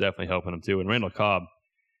think it's definitely helping him too. And Randall Cobb,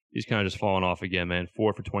 he's kind of just falling off again, man.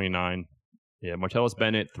 4 for 29. Yeah, Martellus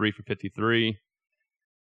Bennett, 3 for 53.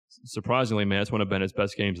 Surprisingly, man, it's one of Bennett's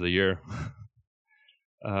best games of the year.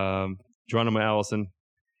 Geronimo Allison,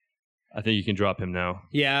 I think you can drop him now.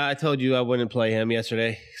 Yeah, I told you I wouldn't play him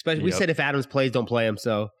yesterday. Especially, we said if Adams plays, don't play him.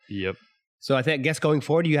 So, So I guess going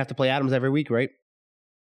forward, you have to play Adams every week, right?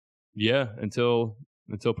 Yeah, until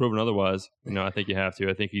proven otherwise. I think you have to.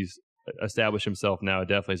 I think he's established himself now.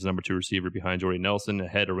 Definitely as the number 2 receiver behind Jordy Nelson,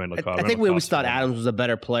 ahead of Randall Cobb. I think we always thought Adams was a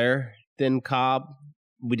better player than Cobb.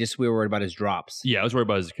 We were worried about his drops. Yeah, I was worried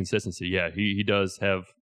about his consistency. Yeah, he does have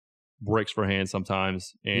breaks for hands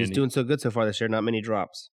sometimes. And he's doing so good so far this year, not many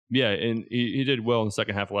drops. Yeah, and he did well in the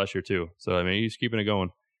second half of last year too. So, I mean, he's keeping it going.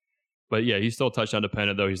 But, yeah, he's still touchdown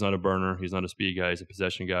dependent, though. He's not a burner. He's not a speed guy. He's a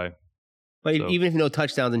possession guy. But even if no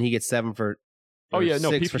touchdowns and he gets 7 for 6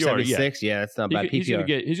 PPR, for 76, yeah, that's not bad. He's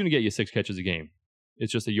PPR. He's going to get you 6 catches a game.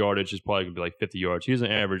 It's just the yardage is probably going to be like 50 yards. He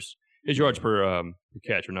doesn't average. His yards per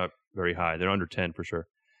catch are not very high. They're under 10 for sure.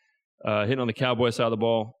 Hitting on the Cowboys side of the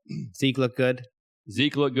ball. Zeke looked good.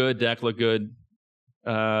 Dak looked good.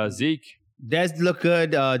 Zeke. Dez looked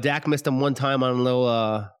good. Dak missed him one time on a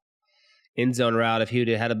little end zone route. If he would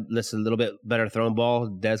have had a little bit better thrown ball,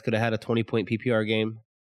 Dez could have had a 20-point PPR game.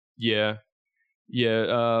 Yeah.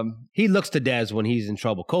 He looks to Dez when he's in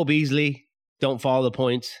trouble. Cole Beasley, don't follow the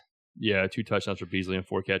points. Yeah, 2 touchdowns for Beasley and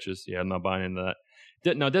 4 catches. Yeah, I'm not buying into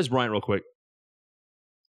that. Now, Dez Bryant, real quick.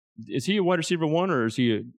 Is he a wide receiver 1 or is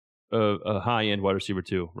he a high-end wide receiver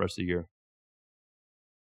 2 rest of the year?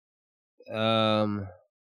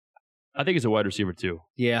 I think he's a wide receiver 2.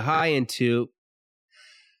 Yeah, high-end 2.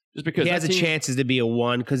 Just because he has chances to be a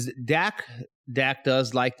 1 because Dak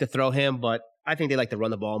does like to throw him, but I think they like to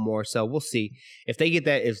run the ball more. So we'll see if they get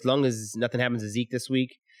that. As long as nothing happens to Zeke this week,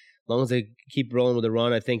 as long as they keep rolling with the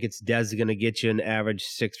run, I think it's Dez going to get you an average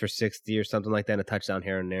 6 for 60 or something like that, and a touchdown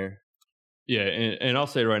here and there. Yeah, and I'll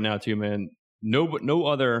say right now too, man. No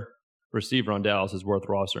other receiver on Dallas is worth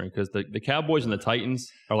rostering because the Cowboys and the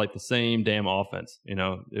Titans are like the same damn offense.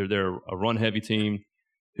 They're a run heavy team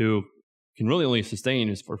who can really only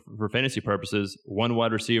sustain for fantasy purposes 1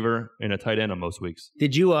 wide receiver and a tight end on most weeks.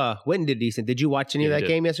 Did you Witten did decent? Did you watch any of that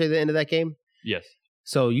game yesterday? The end of that game? Yes.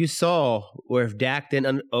 So you saw where if Dak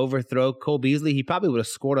didn't overthrow Cole Beasley, he probably would have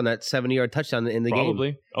scored on that 70-yard touchdown in the game.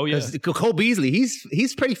 Probably. Oh yeah. Because Cole Beasley,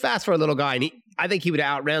 he's pretty fast for a little guy, and I think he would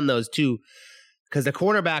have outran those two. Because the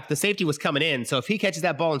quarterback, the safety was coming in, so if he catches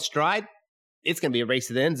that ball in stride, it's going to be a race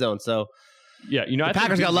to the end zone. So yeah, the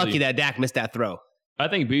Packers got lucky that Dak missed that throw. I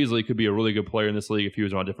think Beasley could be a really good player in this league if he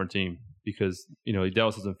was on a different team because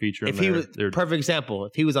Dallas doesn't feature him. If he was perfect example,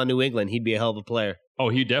 if he was on New England, he'd be a hell of a player. Oh,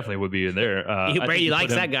 he definitely would be in there. Brady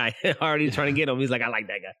likes that guy. Already trying to get him. He's like, I like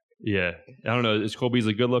that guy. Yeah, I don't know. Is Cole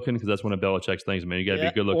Beasley good looking? Because that's one of Belichick's things, man. You got to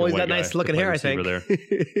be good looking. Well, he's got nice looking hair, I think. There.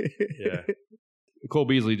 Yeah, Cole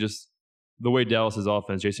Beasley just the way Dallas's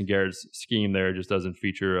offense, Jason Garrett's scheme there just doesn't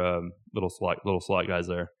feature little slot guys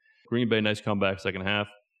there. Green Bay, nice comeback second half.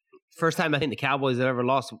 First time I think the Cowboys have ever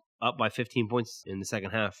lost up by 15 points in the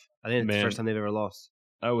second half. I think it's the first time they've ever lost.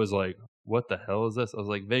 I was like, what the hell is this? I was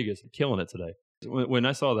like, Vegas, killing it today. When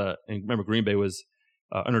I saw that, and remember Green Bay was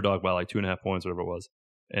underdog by like 2.5 points, whatever it was.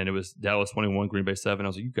 And it was Dallas 21, Green Bay 7. I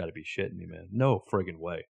was like, you got to be shitting me, man. No friggin'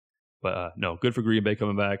 way. But no, good for Green Bay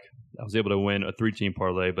coming back. I was able to win a 3-team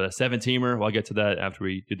parlay, but a 7-teamer, well, I'll get to that after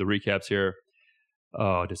we do the recaps here.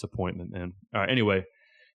 Oh, disappointment, man. All right, anyway.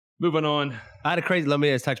 Moving on. I had a crazy, let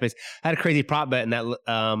me just touch base. I had a crazy prop bet in that,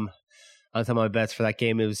 on some of my bets for that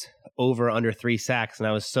game. It was over under 3 sacks, and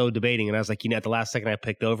I was so debating, and I was like, at the last second I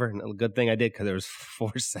picked over, and a good thing I did because there was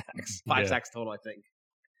 4 sacks. 5 sacks total, I think.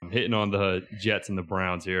 I'm hitting on the Jets and the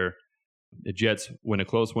Browns here. The Jets win a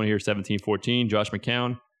close one here, 17-14. Josh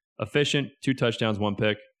McCown, efficient, 2 touchdowns, 1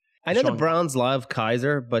 pick. I know the Browns love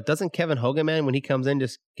Kaiser, but doesn't Kevin Hogan, man, when he comes in,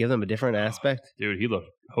 just give them a different aspect? Dude,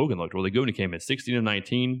 Hogan looked really good when he came in. 16-19,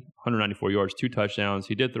 194 yards, 2 touchdowns.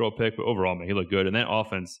 He did throw a pick, but overall, man, he looked good. And that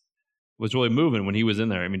offense was really moving when he was in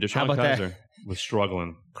there. I mean, Deshaun Kaiser was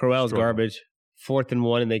struggling. Crowell's garbage. 4th and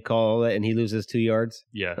 1, and they call it, and he loses 2 yards.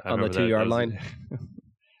 Yeah, on the 2-yard line.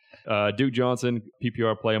 Duke Johnson,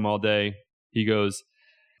 PPR, play him all day. He goes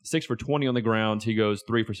 6 for 20 on the ground. He goes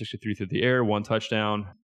 3 for 63 through the air, 1 touchdown.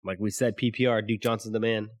 Like we said, PPR, Duke Johnson's the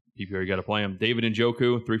man. PPR, you got to play him. David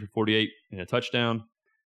Njoku, 3 for 48 and a touchdown.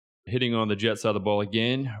 Hitting on the Jet side of the ball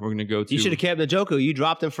again. We're going to go to... You should have kept Njoku. You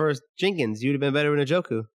dropped him for Jenkins. You'd have been better with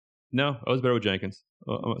Njoku. No, I was better with Jenkins.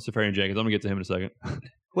 Safarian Jenkins. I'm going to get to him in a second.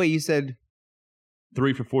 Wait, you said...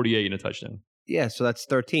 3 for 48 and a touchdown. Yeah, so that's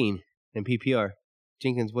 13 in PPR.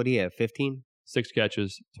 Jenkins, what do you have, 15? 6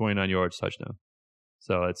 catches, 29 yards, touchdown.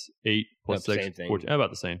 So it's 8 plus 6, 14.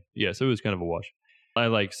 About the same. Yeah, so it was kind of a wash. I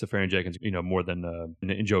like Safarian Jenkins, more than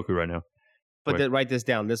Njoku right now. But write this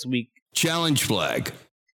down. This week... Challenge flag.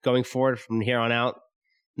 Going forward from here on out,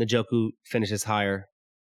 Njoku finishes higher.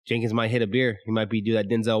 Jenkins might hit a beer. He might do that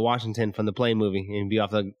Denzel Washington from the Plane movie and be off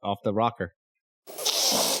the rocker.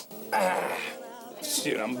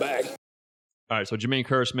 Shit, I'm back. All right, so Jermaine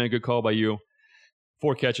Kearse, man, good call by you.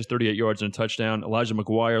 4 catches, 38 yards, and a touchdown. Elijah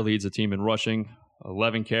McGuire leads the team in rushing.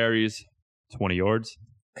 11 carries, 20 yards.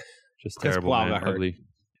 Just terrible, man. Ugly.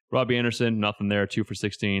 Robbie Anderson, nothing there. 2 for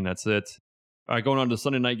 16. That's it. All right, going on to the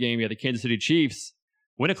Sunday night game, you had the Kansas City Chiefs.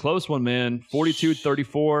 Win a close one, man.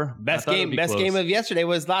 42-34. Best game of yesterday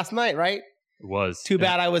was last night, right? It was. Too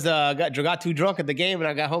bad I was got too drunk at the game and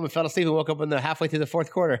I got home and fell asleep and woke up halfway through the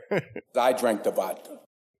fourth quarter. I drank the vodka.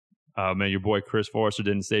 Man, your boy Chris Forrester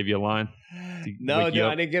didn't save you a line. No, dude,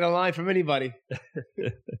 I didn't get a line from anybody.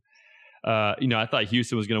 I thought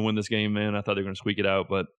Houston was going to win this game, man. I thought they were going to squeak it out,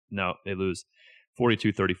 but no, they lose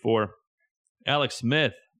 42-34. Alex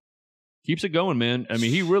Smith keeps it going, man. I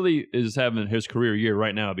mean, he really is having his career year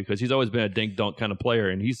right now because he's always been a dink-dunk kind of player,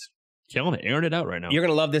 and he's killing it, airing it out right now. You're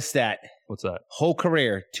going to love this stat. What's that? Whole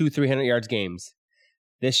career, 2 300 yards games.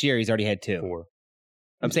 This year, he's already had 2. 4.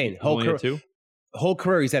 I'm saying whole career. 2? Whole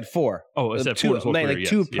career, he's had 4. Oh, it's had 4 his whole career, like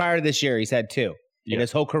 2 prior to this year, he's had 2 in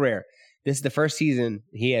his whole career. This is the first season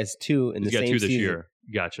he has 2 in the same season. He's got 2 this year.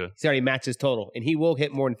 Gotcha. He's already matched his total, and he will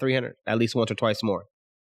hit more than 300 at least once or twice more,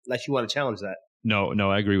 unless you want to challenge that. No,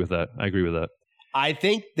 I agree with that. I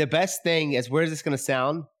think the best thing is, where is this going to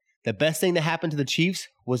sound? The best thing that happened to the Chiefs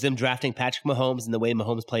was them drafting Patrick Mahomes and the way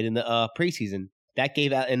Mahomes played in the preseason. That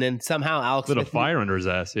gave out, and then somehow Alex Smith... fire under his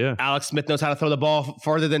ass, yeah. Alex Smith knows how to throw the ball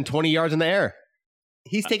farther than 20 yards in the air.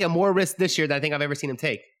 He's taken more risks this year than I think I've ever seen him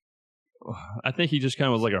take. I think he just kind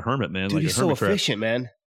of was like a hermit, man. Dude, like he's so efficient, man.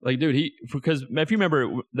 Like, dude, because if you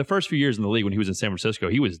remember the first few years in the league when he was in San Francisco,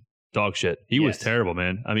 he was dog shit. He was terrible,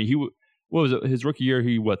 man. I mean, what was it? His rookie year,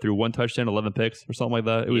 he threw 1 touchdown, 11 picks or something like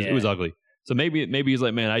that. It was ugly. So maybe he's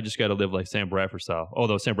like, man, I just got to live like Sam Bradford style.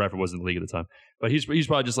 Although Sam Bradford wasn't in the league at the time, but he's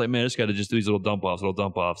probably just like, man, I just got to just do these little dump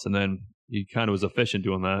offs, and then he kind of was efficient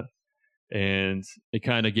doing that, and it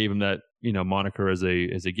kind of gave him that moniker as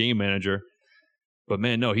a game manager. But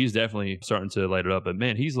man, no, he's definitely starting to light it up. But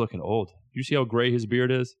man, he's looking old. Do you see how gray his beard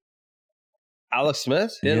is? Alex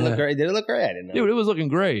Smith? Did it look gray? Did it look gray? I didn't know. Dude, it was looking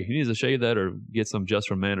gray. He needs to shave that or get some Just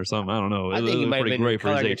for Men or something. I don't know. I think he might have been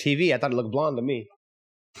colored on your TV. I thought it looked blonde to me.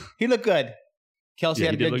 He looked good. Kelsey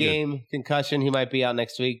had a good game. Concussion. He might be out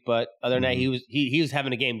next week. But other than that, he was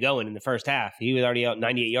having a game going in the first half. He was already out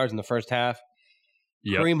 98 yards in the first half.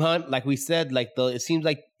 Yep. Kareem Hunt, like we said, it seems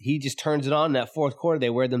like he just turns it on in that fourth quarter. They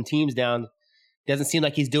wear them teams down. Doesn't seem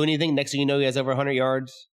like he's doing anything. Next thing you know, he has over 100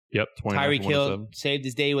 yards. Yep. Tyreek Hill saved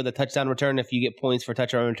his day with a touchdown return if you get points for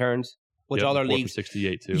touchdown returns, which all our leagues.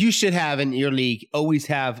 68 too. You should have in your league, always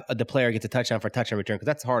have the player gets a touchdown for a touchdown return because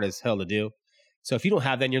that's hard as hell to do. So if you don't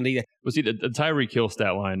have that in your league. Well, see, the Tyreek Hill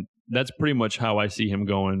stat line, that's pretty much how I see him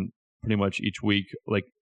going pretty much each week, like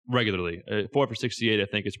regularly. 4 for 68, I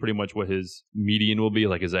think, is pretty much what his median will be,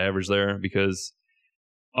 like his average there, because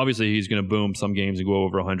obviously he's going to boom some games and go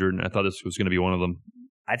over 100, and I thought this was going to be one of them.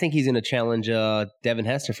 I think he's going to challenge Devin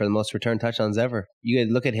Hester for the most return touchdowns ever. You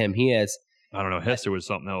look at him. He has... I don't know. Hester was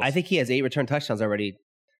something else. I think he has 8 return touchdowns already.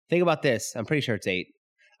 Think about this. I'm pretty sure it's 8.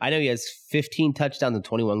 I know he has 15 touchdowns in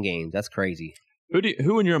 21 games. That's crazy.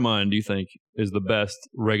 Who in your mind do you think is the best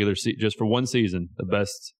regular season, just for one season, the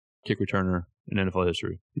best kick returner in NFL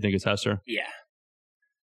history? You think it's Hester? Yeah.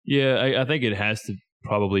 Yeah, I think it has to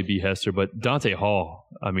probably be Hester, but Dante Hall,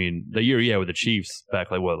 I mean, the year he had with the Chiefs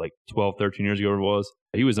back like 12, 13 years ago it was,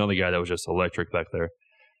 he was another guy that was just electric back there.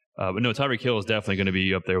 But no, Tyreek Hill is definitely going to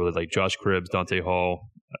be up there with like Josh Cribbs, Dante Hall,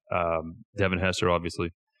 Devin Hester, obviously.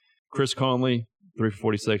 Chris Conley, 3 for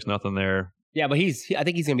 46, nothing there. Yeah, but I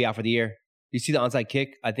think he's going to be out for the year. You see the onside kick?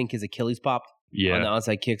 I think his Achilles popped on the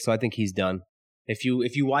onside kick, so I think he's done. If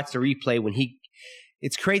you watch the replay,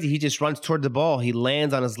 it's crazy. He just runs toward the ball. He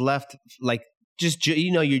lands on his left, like just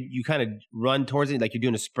you kind of run towards it like you're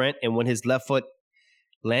doing a sprint, and when his left foot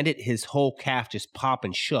landed, his whole calf just popped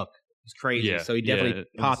and shook. It's crazy. Yeah, so he definitely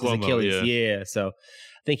popped his Achilles. Yeah, so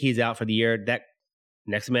I think he's out for the year. That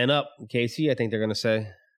next man up, KC. I think they're going to say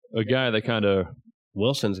a guy that kind of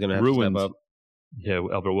Wilson's going to have to step up. Yeah,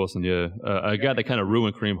 Albert Wilson, yeah. A guy that kind of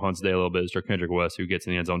ruined Kareem Hunt's day a little bit is Kendrick West, who gets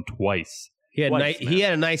in the end zone twice. He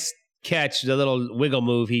had a nice catch, the little wiggle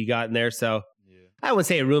move he got in there. So I wouldn't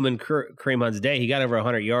say it ruined Kareem Hunt's day. He got over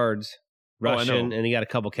 100 yards rushing, and he got a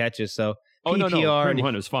couple catches. So no. Kareem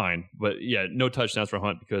Hunt was fine. But, yeah, no touchdowns for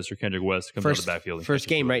Hunt because Kendrick West comes out of the backfield. First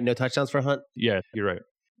game, right? No touchdowns for Hunt? Yeah, you're right.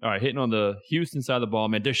 All right, hitting on the Houston side of the ball,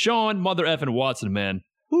 man. Deshaun mother effing Watson, man.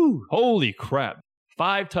 Woo. Holy crap.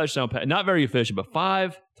 5 touchdown passes. Not very efficient, but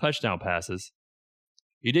 5 touchdown passes.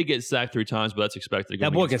 He did get sacked 3 times, but that's expected.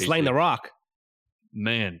 That boy can sling the rock.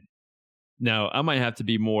 Man. Now, I might have to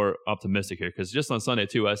be more optimistic here because just on Sunday,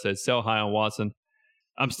 too, I said sell high on Watson.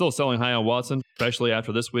 I'm still selling high on Watson, especially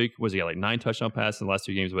after this week. Was he got like 9 touchdown passes in the last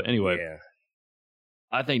 2 games? But anyway,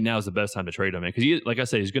 I think now is the best time to trade him, man. Because, like I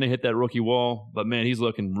said, he's going to hit that rookie wall. But, man, he's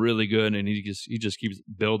looking really good, and he just keeps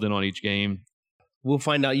building on each game. We'll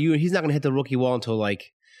find out. He's not going to hit the rookie wall until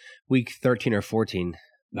like week 13 or 14.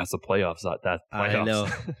 That's the playoffs. That playoffs. I know.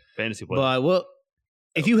 Fantasy playoffs. But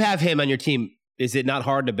if you have him on your team, is it not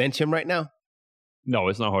hard to bench him right now? No,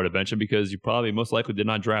 it's not hard to bench him because you probably most likely did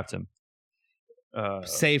not draft him.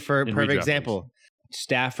 Say for perfect example,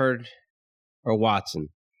 Stafford or Watson.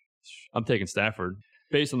 I'm taking Stafford.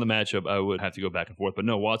 Based on the matchup, I would have to go back and forth. But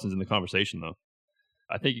no, Watson's in the conversation, though.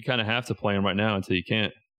 I think you kind of have to play him right now until you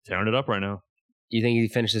can't. Tearing it up right now. You think he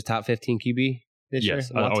finishes top 15 QB this year?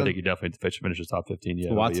 Yes, I think he definitely finishes top 15.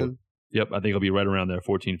 Yeah, Watson? Yep, I think he'll be right around there,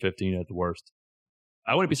 14, 15 at the worst.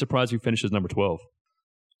 I wouldn't be surprised if he finishes number 12.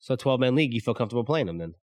 So 12-man league, you feel comfortable playing him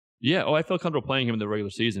then? Yeah, I feel comfortable playing him in the regular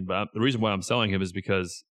season, but the reason why I'm selling him is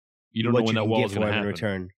because you don't know when that wall is going to happen.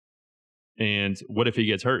 Return. And what if he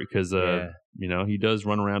gets hurt? Because, he does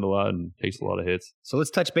run around a lot and takes a lot of hits. So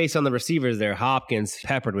let's touch base on the receivers there. Hopkins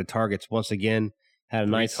peppered with targets once again. Had a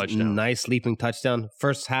nice leaping touchdown.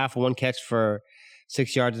 First half, 1 catch for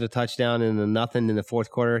 6 yards of a touchdown, and then nothing in the fourth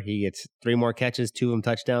quarter. He gets 3 more catches, 2 of them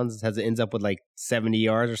touchdowns. Ends up with like 70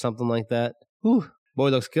 yards or something like that. Whew. Boy,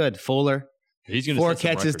 looks good. Fuller. He's going to 4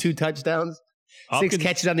 catches, 2 touchdowns. Hopkins, 6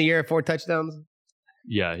 catches on the year, 4 touchdowns.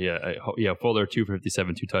 Yeah. Fuller,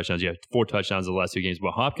 257, 2 touchdowns. Yeah, 4 touchdowns in the last 2 games.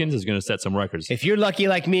 But Hopkins is going to set some records. If you're lucky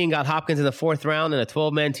like me and got Hopkins in the 4th round in a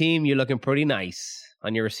 12-man team, you're looking pretty nice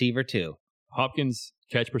on your receiver too. Hopkins'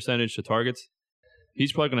 catch percentage to targets,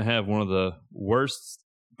 he's probably going to have one of the worst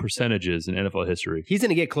percentages in NFL history. He's going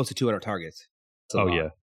to get close to 200 targets.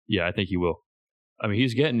 Yeah, I think he will. I mean,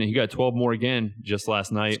 he got 12 more again just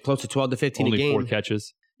last night. It's close to 12 to 15 Only a game. Only 4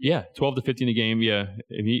 catches. Yeah, 12 to 15 a game. Yeah,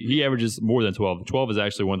 he averages more than 12. 12 is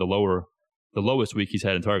actually one of the lowest week he's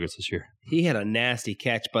had in targets this year. He had a nasty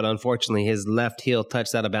catch, but unfortunately his left heel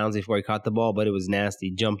touched out of bounds before he caught the ball, but it was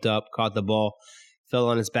nasty. Jumped up, caught the ball, fell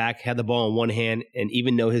on his back, had the ball in one hand, and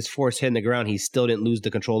even though his force hit the ground, he still didn't lose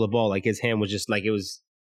the control of the ball. Like his hand was just like it was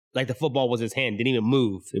like the football was his hand. Didn't even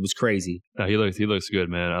move. It was crazy. No, he looks good,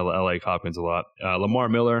 man. I like Hopkins a lot. Lamar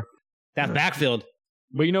Miller. That backfield.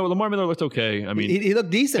 But Lamar Miller looked okay. I mean, he looked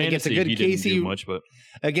decent against a good KC. Didn't do much, but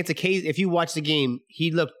against a KC, if you watch the game,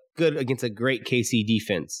 he looked good against a great KC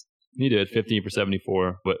defense. He did 15 for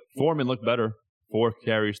 74, but Foreman looked better. 4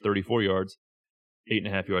 carries, 34 yards,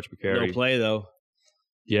 8.5 yards per carry. No play though.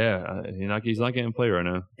 Yeah, he's not getting play right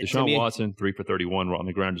now. Deshaun Watson, 3 for 31 on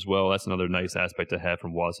the ground as well. That's another nice aspect to have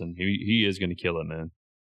from Watson. He is going to kill it, man.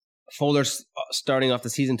 Fuller's starting off the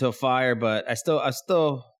season to a fire, but I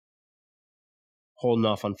still holding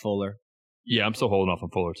off on Fuller. Yeah, I'm still holding off on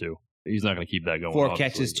Fuller too. He's not going to keep that going. 4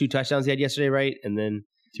 catches, 2 touchdowns he had yesterday, right? And then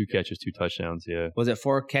 2 catches, 2 touchdowns. Yeah. Was it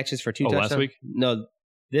 4 catches for 2 touchdowns? Last week? No,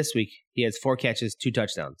 this week he has 4 catches, 2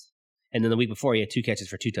 touchdowns, and then the week before he had 2 catches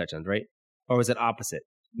for 2 touchdowns, right? Or was it opposite?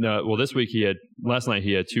 No, well, last night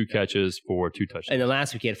he had 2 catches for 2 touchdowns. And then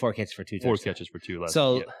last week he had 4 catches for 2 touchdowns. 4 catches for 2 last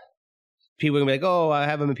week. Yeah. People are going to be like, oh, I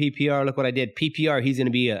have him in PPR. Look what I did. PPR, he's going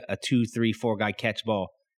to be a 2, 3, 4 guy catch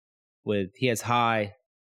ball. He has high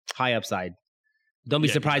upside. Don't be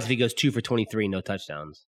surprised if he goes 2 for 23, no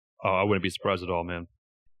touchdowns. Oh, I wouldn't be surprised at all, man.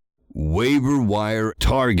 Waiver-Wire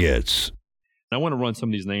targets. I want to run some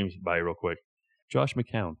of these names by you real quick. Josh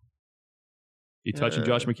McCown. You touching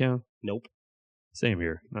Josh McCown? Nope. Same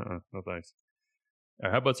here. No thanks. All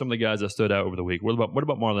right, how about some of the guys that stood out over the week? What about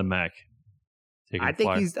Marlon Mack? I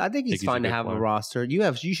think he's fine to have a roster.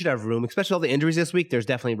 You should have room, especially all the injuries this week. There's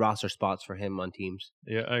definitely roster spots for him on teams.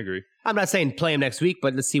 Yeah, I agree. I'm not saying play him next week,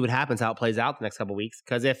 but let's see what happens, how it plays out the next couple of weeks.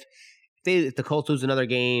 Because if the Colts lose another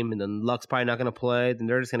game and then Luck's probably not going to play, then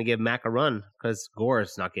they're just going to give Mack a run because Gore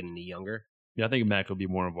is not getting any younger. Yeah, I think Mack will be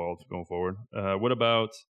more involved going forward. What about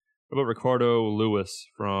Ricardo Lewis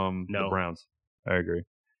from the Browns? I agree.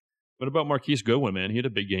 What about Marquise Goodwin, man? He had a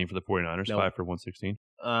big game for the 49ers, 5 for 116.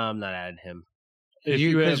 I'm not adding him.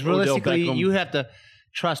 Because realistically, you have to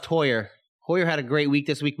trust Hoyer. Hoyer had a great week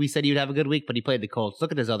this week. We said he would have a good week, but he played the Colts.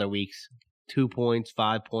 Look at his other weeks. 2 points,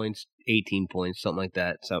 5 points, 18 points, something like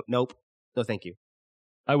that. So, nope. No, thank you.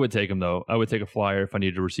 I would take him, though. I would take a flyer if I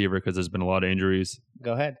needed a receiver because there's been a lot of injuries.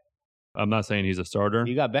 Go ahead. I'm not saying he's a starter.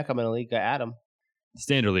 You got Beckham in the league. Got Adam.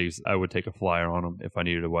 Standard leagues, I would take a flyer on him if I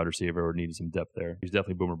needed a wide receiver or needed some depth there. He's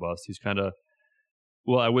definitely boomer bust. He's kind of,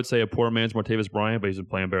 well, I would say a poor man's Martavis Bryant, but he's been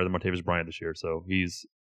playing better than Martavis Bryant this year. So he's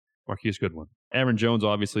Marquise Goodwin. Aaron Jones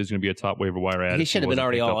obviously is going to be a top waiver wire ad. He should have been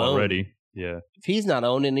already all owned. Already. Yeah. If he's not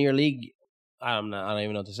owned in your league, I don't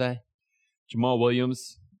even know what to say. Jamal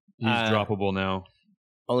Williams, he's droppable now.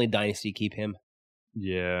 Only Dynasty keep him.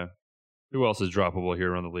 Yeah. Who else is droppable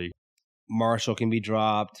here around the league? Marshall can be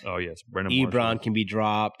dropped. Oh, yes. Brandon Ebron Marshall can be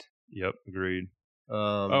dropped. Yep, agreed.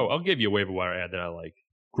 I'll give you a waiver wire ad that I like.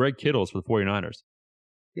 Greg Kittle's for the 49ers.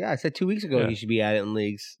 Yeah, I said 2 weeks ago he should be at it in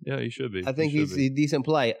leagues. Yeah, he should be. I think he's a decent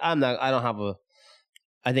play. I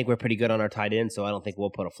think we're pretty good on our tight end, so I don't think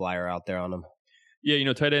we'll put a flyer out there on him.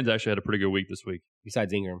 Yeah, tight ends actually had a pretty good week this week.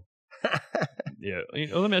 Besides Ingram. Yeah.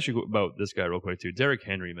 Let me ask you about this guy real quick, too. Derrick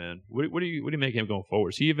Henry, man. What do you make him going forward?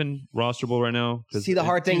 Is he even rosterable right now? See, the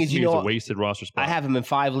hard thing is, he's a wasted roster spot. I have him in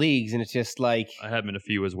 5 leagues, and it's just like... I have him in a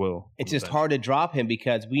few as well. It's just hard to drop him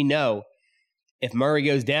because we know if Murray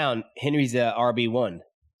goes down, Henry's a RB1.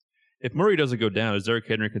 If Murray doesn't go down, is Derrick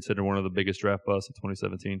Henry considered one of the biggest draft busts of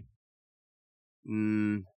 2017?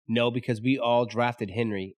 No, because we all drafted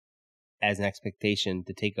Henry as an expectation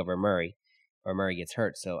to take over Murray, or Murray gets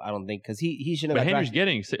hurt. So I don't think because he shouldn't have. But Henry's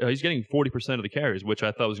he's getting 40% of the carries, which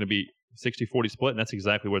I thought was going to be 60-40 split, and that's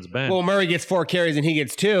exactly what it's been. Well, Murray gets 4 carries and he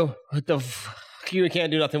gets 2. What the? You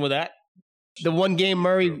can't do nothing with that. The one game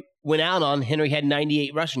Murray went out on, Henry had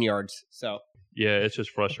 98 rushing yards. So. Yeah, it's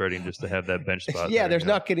just frustrating just to have that bench spot. Yeah, there's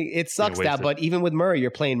not getting. It sucks that, but even with Murray, you're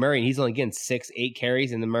playing Murray, and he's only getting 6-8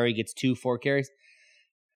 carries, and then Murray gets 2-4 carries.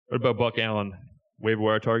 What about Buck Allen? Waiver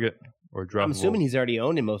wire target or drop? I'm assuming he's already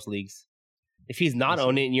owned in most leagues. If he's not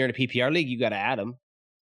owned it and you're in a PPR league, you got to add him.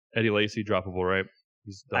 Eddie Lacy, droppable, right?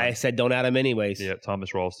 He's done. I said don't add him anyways. Yeah,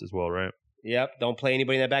 Thomas Rawls as well, right? Yep, don't play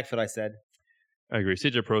anybody in that backfield, I said. I agree.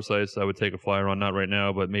 CJ Procise, I would take a flyer on, not right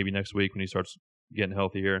now, but maybe next week when he starts getting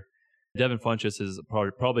healthy here. Devin Funchess is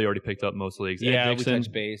probably already picked up most leagues. Yeah, Ed Dixon we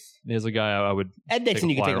touch base. Is a guy I would. Ed Dixon,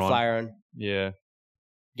 you can take a flyer on. Yeah.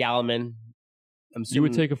 Galliman. You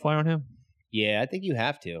would take a flyer on him? Yeah, I think you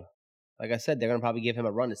have to. Like I said, they're going to probably give him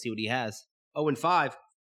a run to see what he has. 0-5.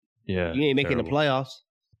 Yeah. You ain't making the playoffs.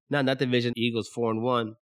 Not in that division. Eagles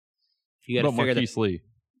 4-1. You got to figure Marquise Lee?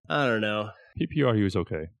 I don't know. PPR, he was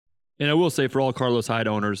okay. And I will say for all Carlos Hyde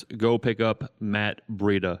owners, go pick up Matt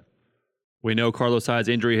Breida. We know Carlos Hyde's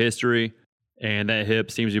injury history, and that hip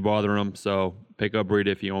seems to be bothering him, so pick up Breida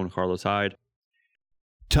if you own Carlos Hyde.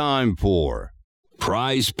 Time for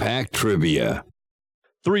Prize Pack Trivia.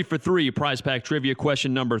 3 for 3 Prize Pack Trivia.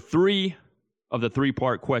 Question number 3 of the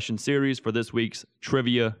 3-part question series for this week's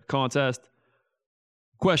trivia contest.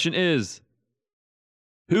 Question is,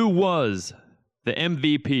 who was the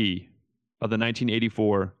MVP of the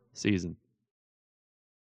 1984 season?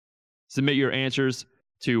 Submit your answers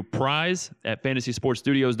to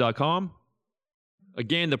prize@fantasysportstudios.com.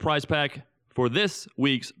 Again, the prize pack for this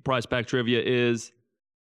week's prize pack trivia is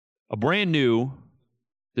a brand new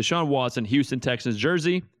Deshaun Watson Houston Texans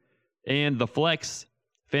jersey and the Flex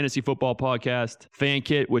Fantasy Football Podcast fan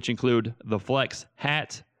kit, which include the Flex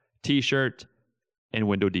hat, t-shirt, and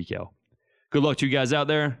window decal. Good luck to you guys out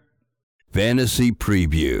there. Fantasy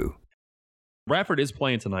Preview. Bradford is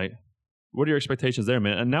playing tonight. What are your expectations there,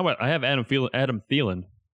 man? And now I have Adam Thielen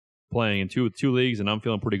playing in two leagues, and I'm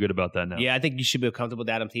feeling pretty good about that now. Yeah, I think you should be comfortable with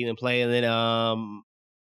Adam Thielen play, and then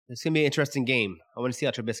it's going to be an interesting game. I want to see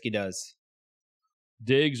how Trubisky does.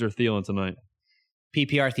 Diggs or Thielen tonight?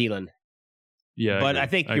 PPR Thielen. Yeah, but I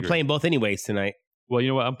think you're playing both anyways tonight. Well, you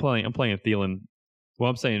know what? I'm playing Thielen. Well,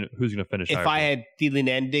 I'm saying who's going to finish. If I had Thielen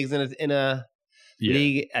and Diggs in a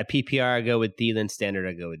league at PPR, I go with Thielen. Standard,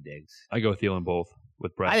 I go with Diggs. I go with Thielen both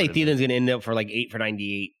with Bradford. I think Thielen's going to end up for like 8 for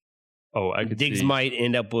 98. Oh, I could Diggs see. might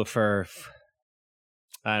end up with I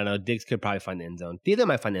don't know. Diggs could probably find the end zone. Thielen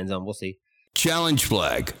might find the end zone. We'll see. Challenge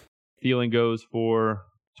flag. Thielen goes for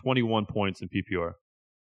 21 points in PPR.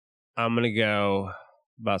 I'm going to go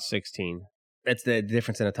about 16. That's the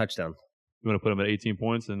difference in a touchdown. You want to put him at 18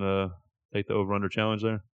 points and take the over-under challenge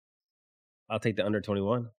there? I'll take the under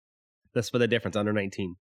 21. Let's split the difference, under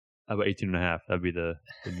 19. How about 18.5? That'd be the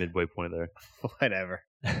midway point there. Whatever.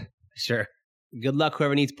 Sure. Good luck,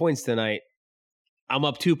 whoever needs points tonight. I'm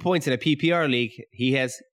up 2 points in a PPR league. He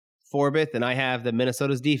has Forbath, and I have the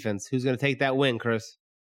Minnesota's defense. Who's going to take that win, Chris?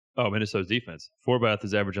 Oh, Minnesota's defense. Forbath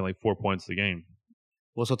is averaging like 4 points a game.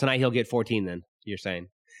 Well, so tonight he'll get 14 then, you're saying.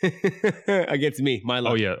 Against me, my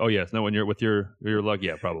luck. Oh, yes. No, when you're with your luck,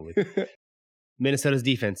 yeah, probably. Minnesota's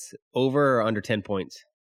defense, over or under 10 points?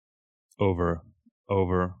 Over.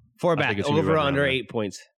 Four back, over or under 8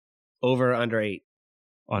 points? Over or under 8?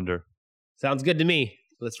 Under. Sounds good to me.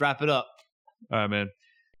 Let's wrap it up. All right, man.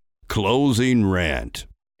 Closing rant.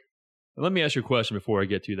 Let me ask you a question before I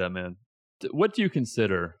get to that, man. What do you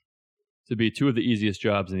consider to be two of the easiest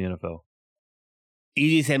jobs in the NFL?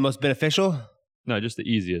 Easiest and most beneficial? No, just the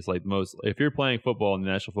easiest. Like most, if you're playing football in the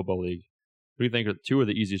National Football League, what do you think are two of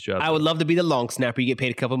the easiest jobs? I would love to be the long snapper. You get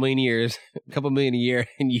paid a couple million a year,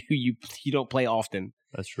 and you don't play often.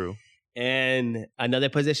 That's true. And another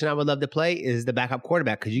position I would love to play is the backup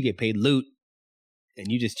quarterback because you get paid loot, and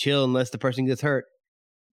you just chill unless the person gets hurt.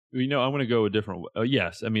 I'm going to go a different way.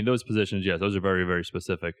 Yes, I mean those positions. Yes, those are very, very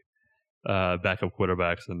specific. Backup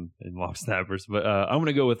quarterbacks and long snappers, but I'm going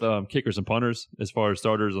to go with kickers and punters as far as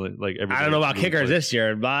starters. Like everything. I don't know about kickers this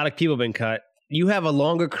year. A lot of people have been cut. You have a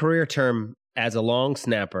longer career term as a long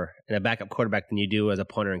snapper and a backup quarterback than you do as a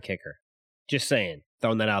punter and kicker. Just saying,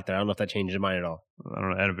 throwing that out there. I don't know if that changes your mind at all. I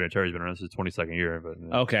don't know. Adam Vinatieri's been around since his 22nd year,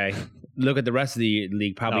 but okay. Look at the rest of the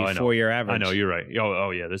league. Probably 4-year average. I know you're right.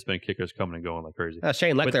 Oh yeah. There's been kickers coming and going like crazy.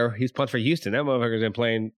 Shane Lecter, he's punched for Houston. That motherfucker's been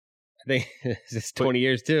playing. I think it's 20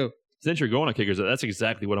 years too. Since you're going on kickers, that's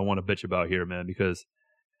exactly what I want to bitch about here, man, because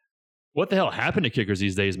what the hell happened to kickers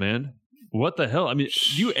these days, man? What the hell? I mean,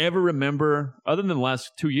 do you ever remember, other than the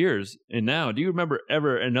last 2 years and now, do you remember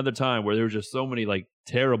ever another time where there were just so many like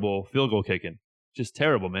terrible field goal kicking? Just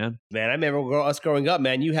terrible, man. Man, I remember us growing up,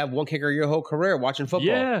 man. You have one kicker your whole career watching football.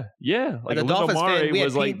 Yeah. Like the Dolphins fan,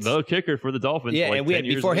 was like the kicker for the Dolphins. Yeah, for like and we 10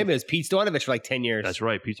 had before him, it was Pete Stoyanovich for like 10 years. That's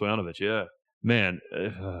right, Pete Stoyanovich, yeah. Man,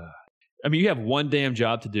 I mean, you have one damn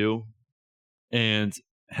job to do, and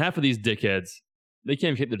half of these dickheads, they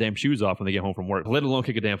can't even kick their damn shoes off when they get home from work, let alone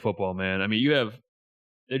kick a damn football, man. I mean,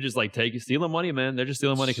 they're just like stealing money, man. They're just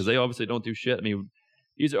stealing money because they obviously don't do shit. I mean,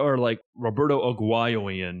 these are like Roberto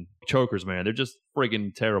Aguayoian chokers, man. They're just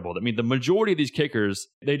friggin' terrible. I mean, the majority of these kickers,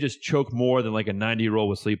 they just choke more than like a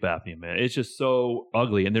 90-year-old with sleep apnea, man. It's just so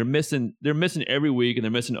ugly, and they're missing every week, and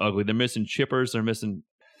they're missing ugly. They're missing chippers. They're missing.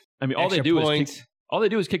 I mean, all they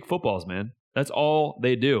do is kick footballs, man. That's all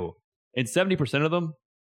they do. And 70% of them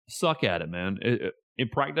suck at it, man. In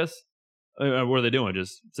practice, what are they doing?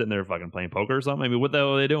 Just sitting there fucking playing poker or something? I mean, what the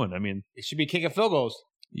hell are they doing? I mean, it should be kicking field goals.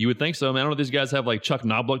 You would think so, man. I don't know if these guys have like Chuck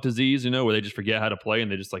Knobloch disease, where they just forget how to play and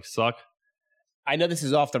they just like suck. I know this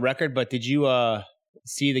is off the record, but did you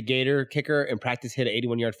see the Gator kicker in practice hit an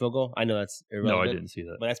 81-yard field goal? I know that's irrelevant. No, I didn't see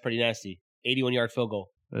that. But that's pretty nasty. 81-yard field goal.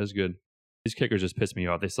 That is good. These kickers just piss me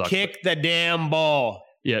off. They suck. Kick the damn ball.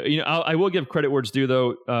 Yeah, I will give credit where it's due,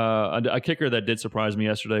 though. A kicker that did surprise me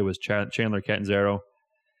yesterday was Chandler Catanzaro.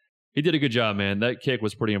 He did a good job, man. That kick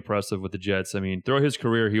was pretty impressive with the Jets. I mean, throughout his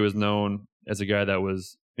career, he was known as a guy that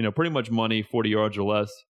was, pretty much money, 40 yards or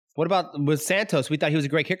less. What about with Santos? We thought he was a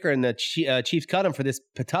great kicker, and the Chiefs cut him for this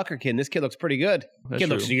Patucker kid. And this kid looks pretty good. Kid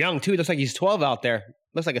looks young, too. He looks like he's 12 out there.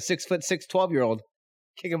 Looks like a 6'6", 12-year-old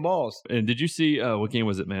kicking balls. And did you see, what game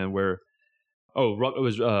was it, man, where... Oh, it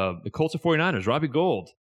was the Colts of 49ers, Robbie Gould.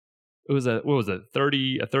 It was a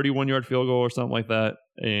 31-yard field goal or something like that.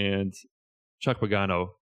 And Chuck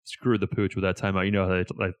Pagano screwed the pooch with that timeout. You know how they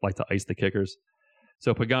like to ice the kickers.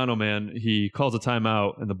 So Pagano, man, he calls a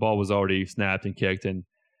timeout, and the ball was already snapped and kicked. And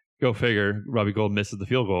go figure, Robbie Gould misses the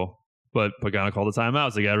field goal. But Pagano called a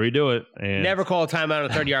timeout, so they got to redo it. And never call a timeout on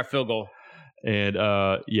a 30-yard field goal. And,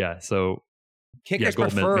 so... Kickers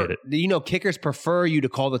kickers prefer you to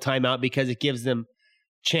call the timeout because it gives them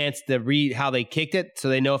chance to read how they kicked it. So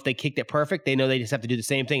they know if they kicked it perfect, they know they just have to do the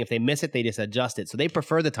same thing. If they miss it, they just adjust it. So they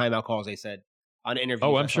prefer the timeout calls, they said, on interviews.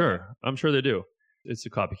 Oh, I'm sure. I'm sure they do. It's a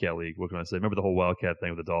copycat league. What can I say? Remember the whole Wildcat thing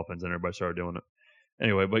with the Dolphins, and everybody started doing it.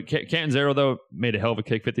 Anyway, but Catanzaro, though, made a hell of a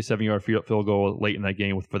kick, 57-yard field goal late in that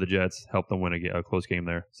game for the Jets. Helped them win a close game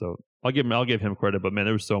there. So I'll give him credit. But, man,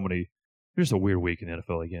 there was so many. Just a weird week in the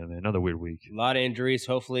NFL again, man. Another weird week. A lot of injuries.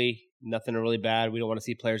 Hopefully, nothing really bad. We don't want to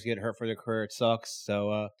see players get hurt for their career. It sucks.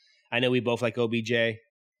 So, I know we both like OBJ. Yeah.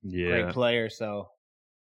 Great player, so.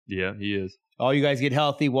 Yeah, he is. All you guys get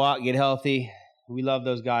healthy. Watt, get healthy. We love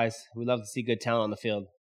those guys. We love to see good talent on the field.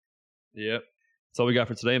 Yep. That's all we got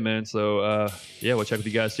for today, man. So, we'll check with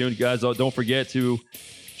you guys soon. You guys, don't forget to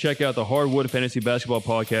check out the Hardwood Fantasy Basketball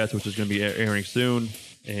Podcast, which is going to be airing soon.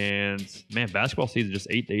 And, man, basketball season just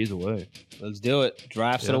 8 days away. Let's do it.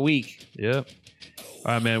 Drafts in a week. Yep.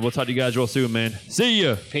 All right, man. We'll talk to you guys real soon, man. See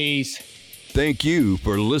ya. Peace. Thank you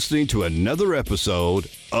for listening to another episode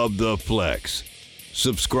of The Flex.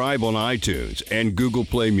 Subscribe on iTunes and Google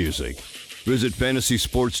Play Music. Visit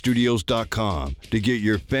FantasySportsStudios.com to get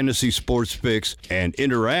your fantasy sports fix and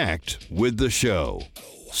interact with the show.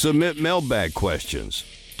 Submit mailbag questions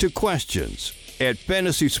to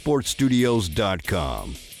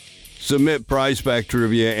questions@FantasySportsStudios.com. Submit prize pack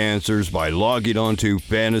trivia answers by logging on to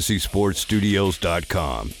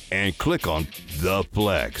FantasySportsStudios.com and click on The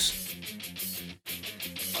Flex.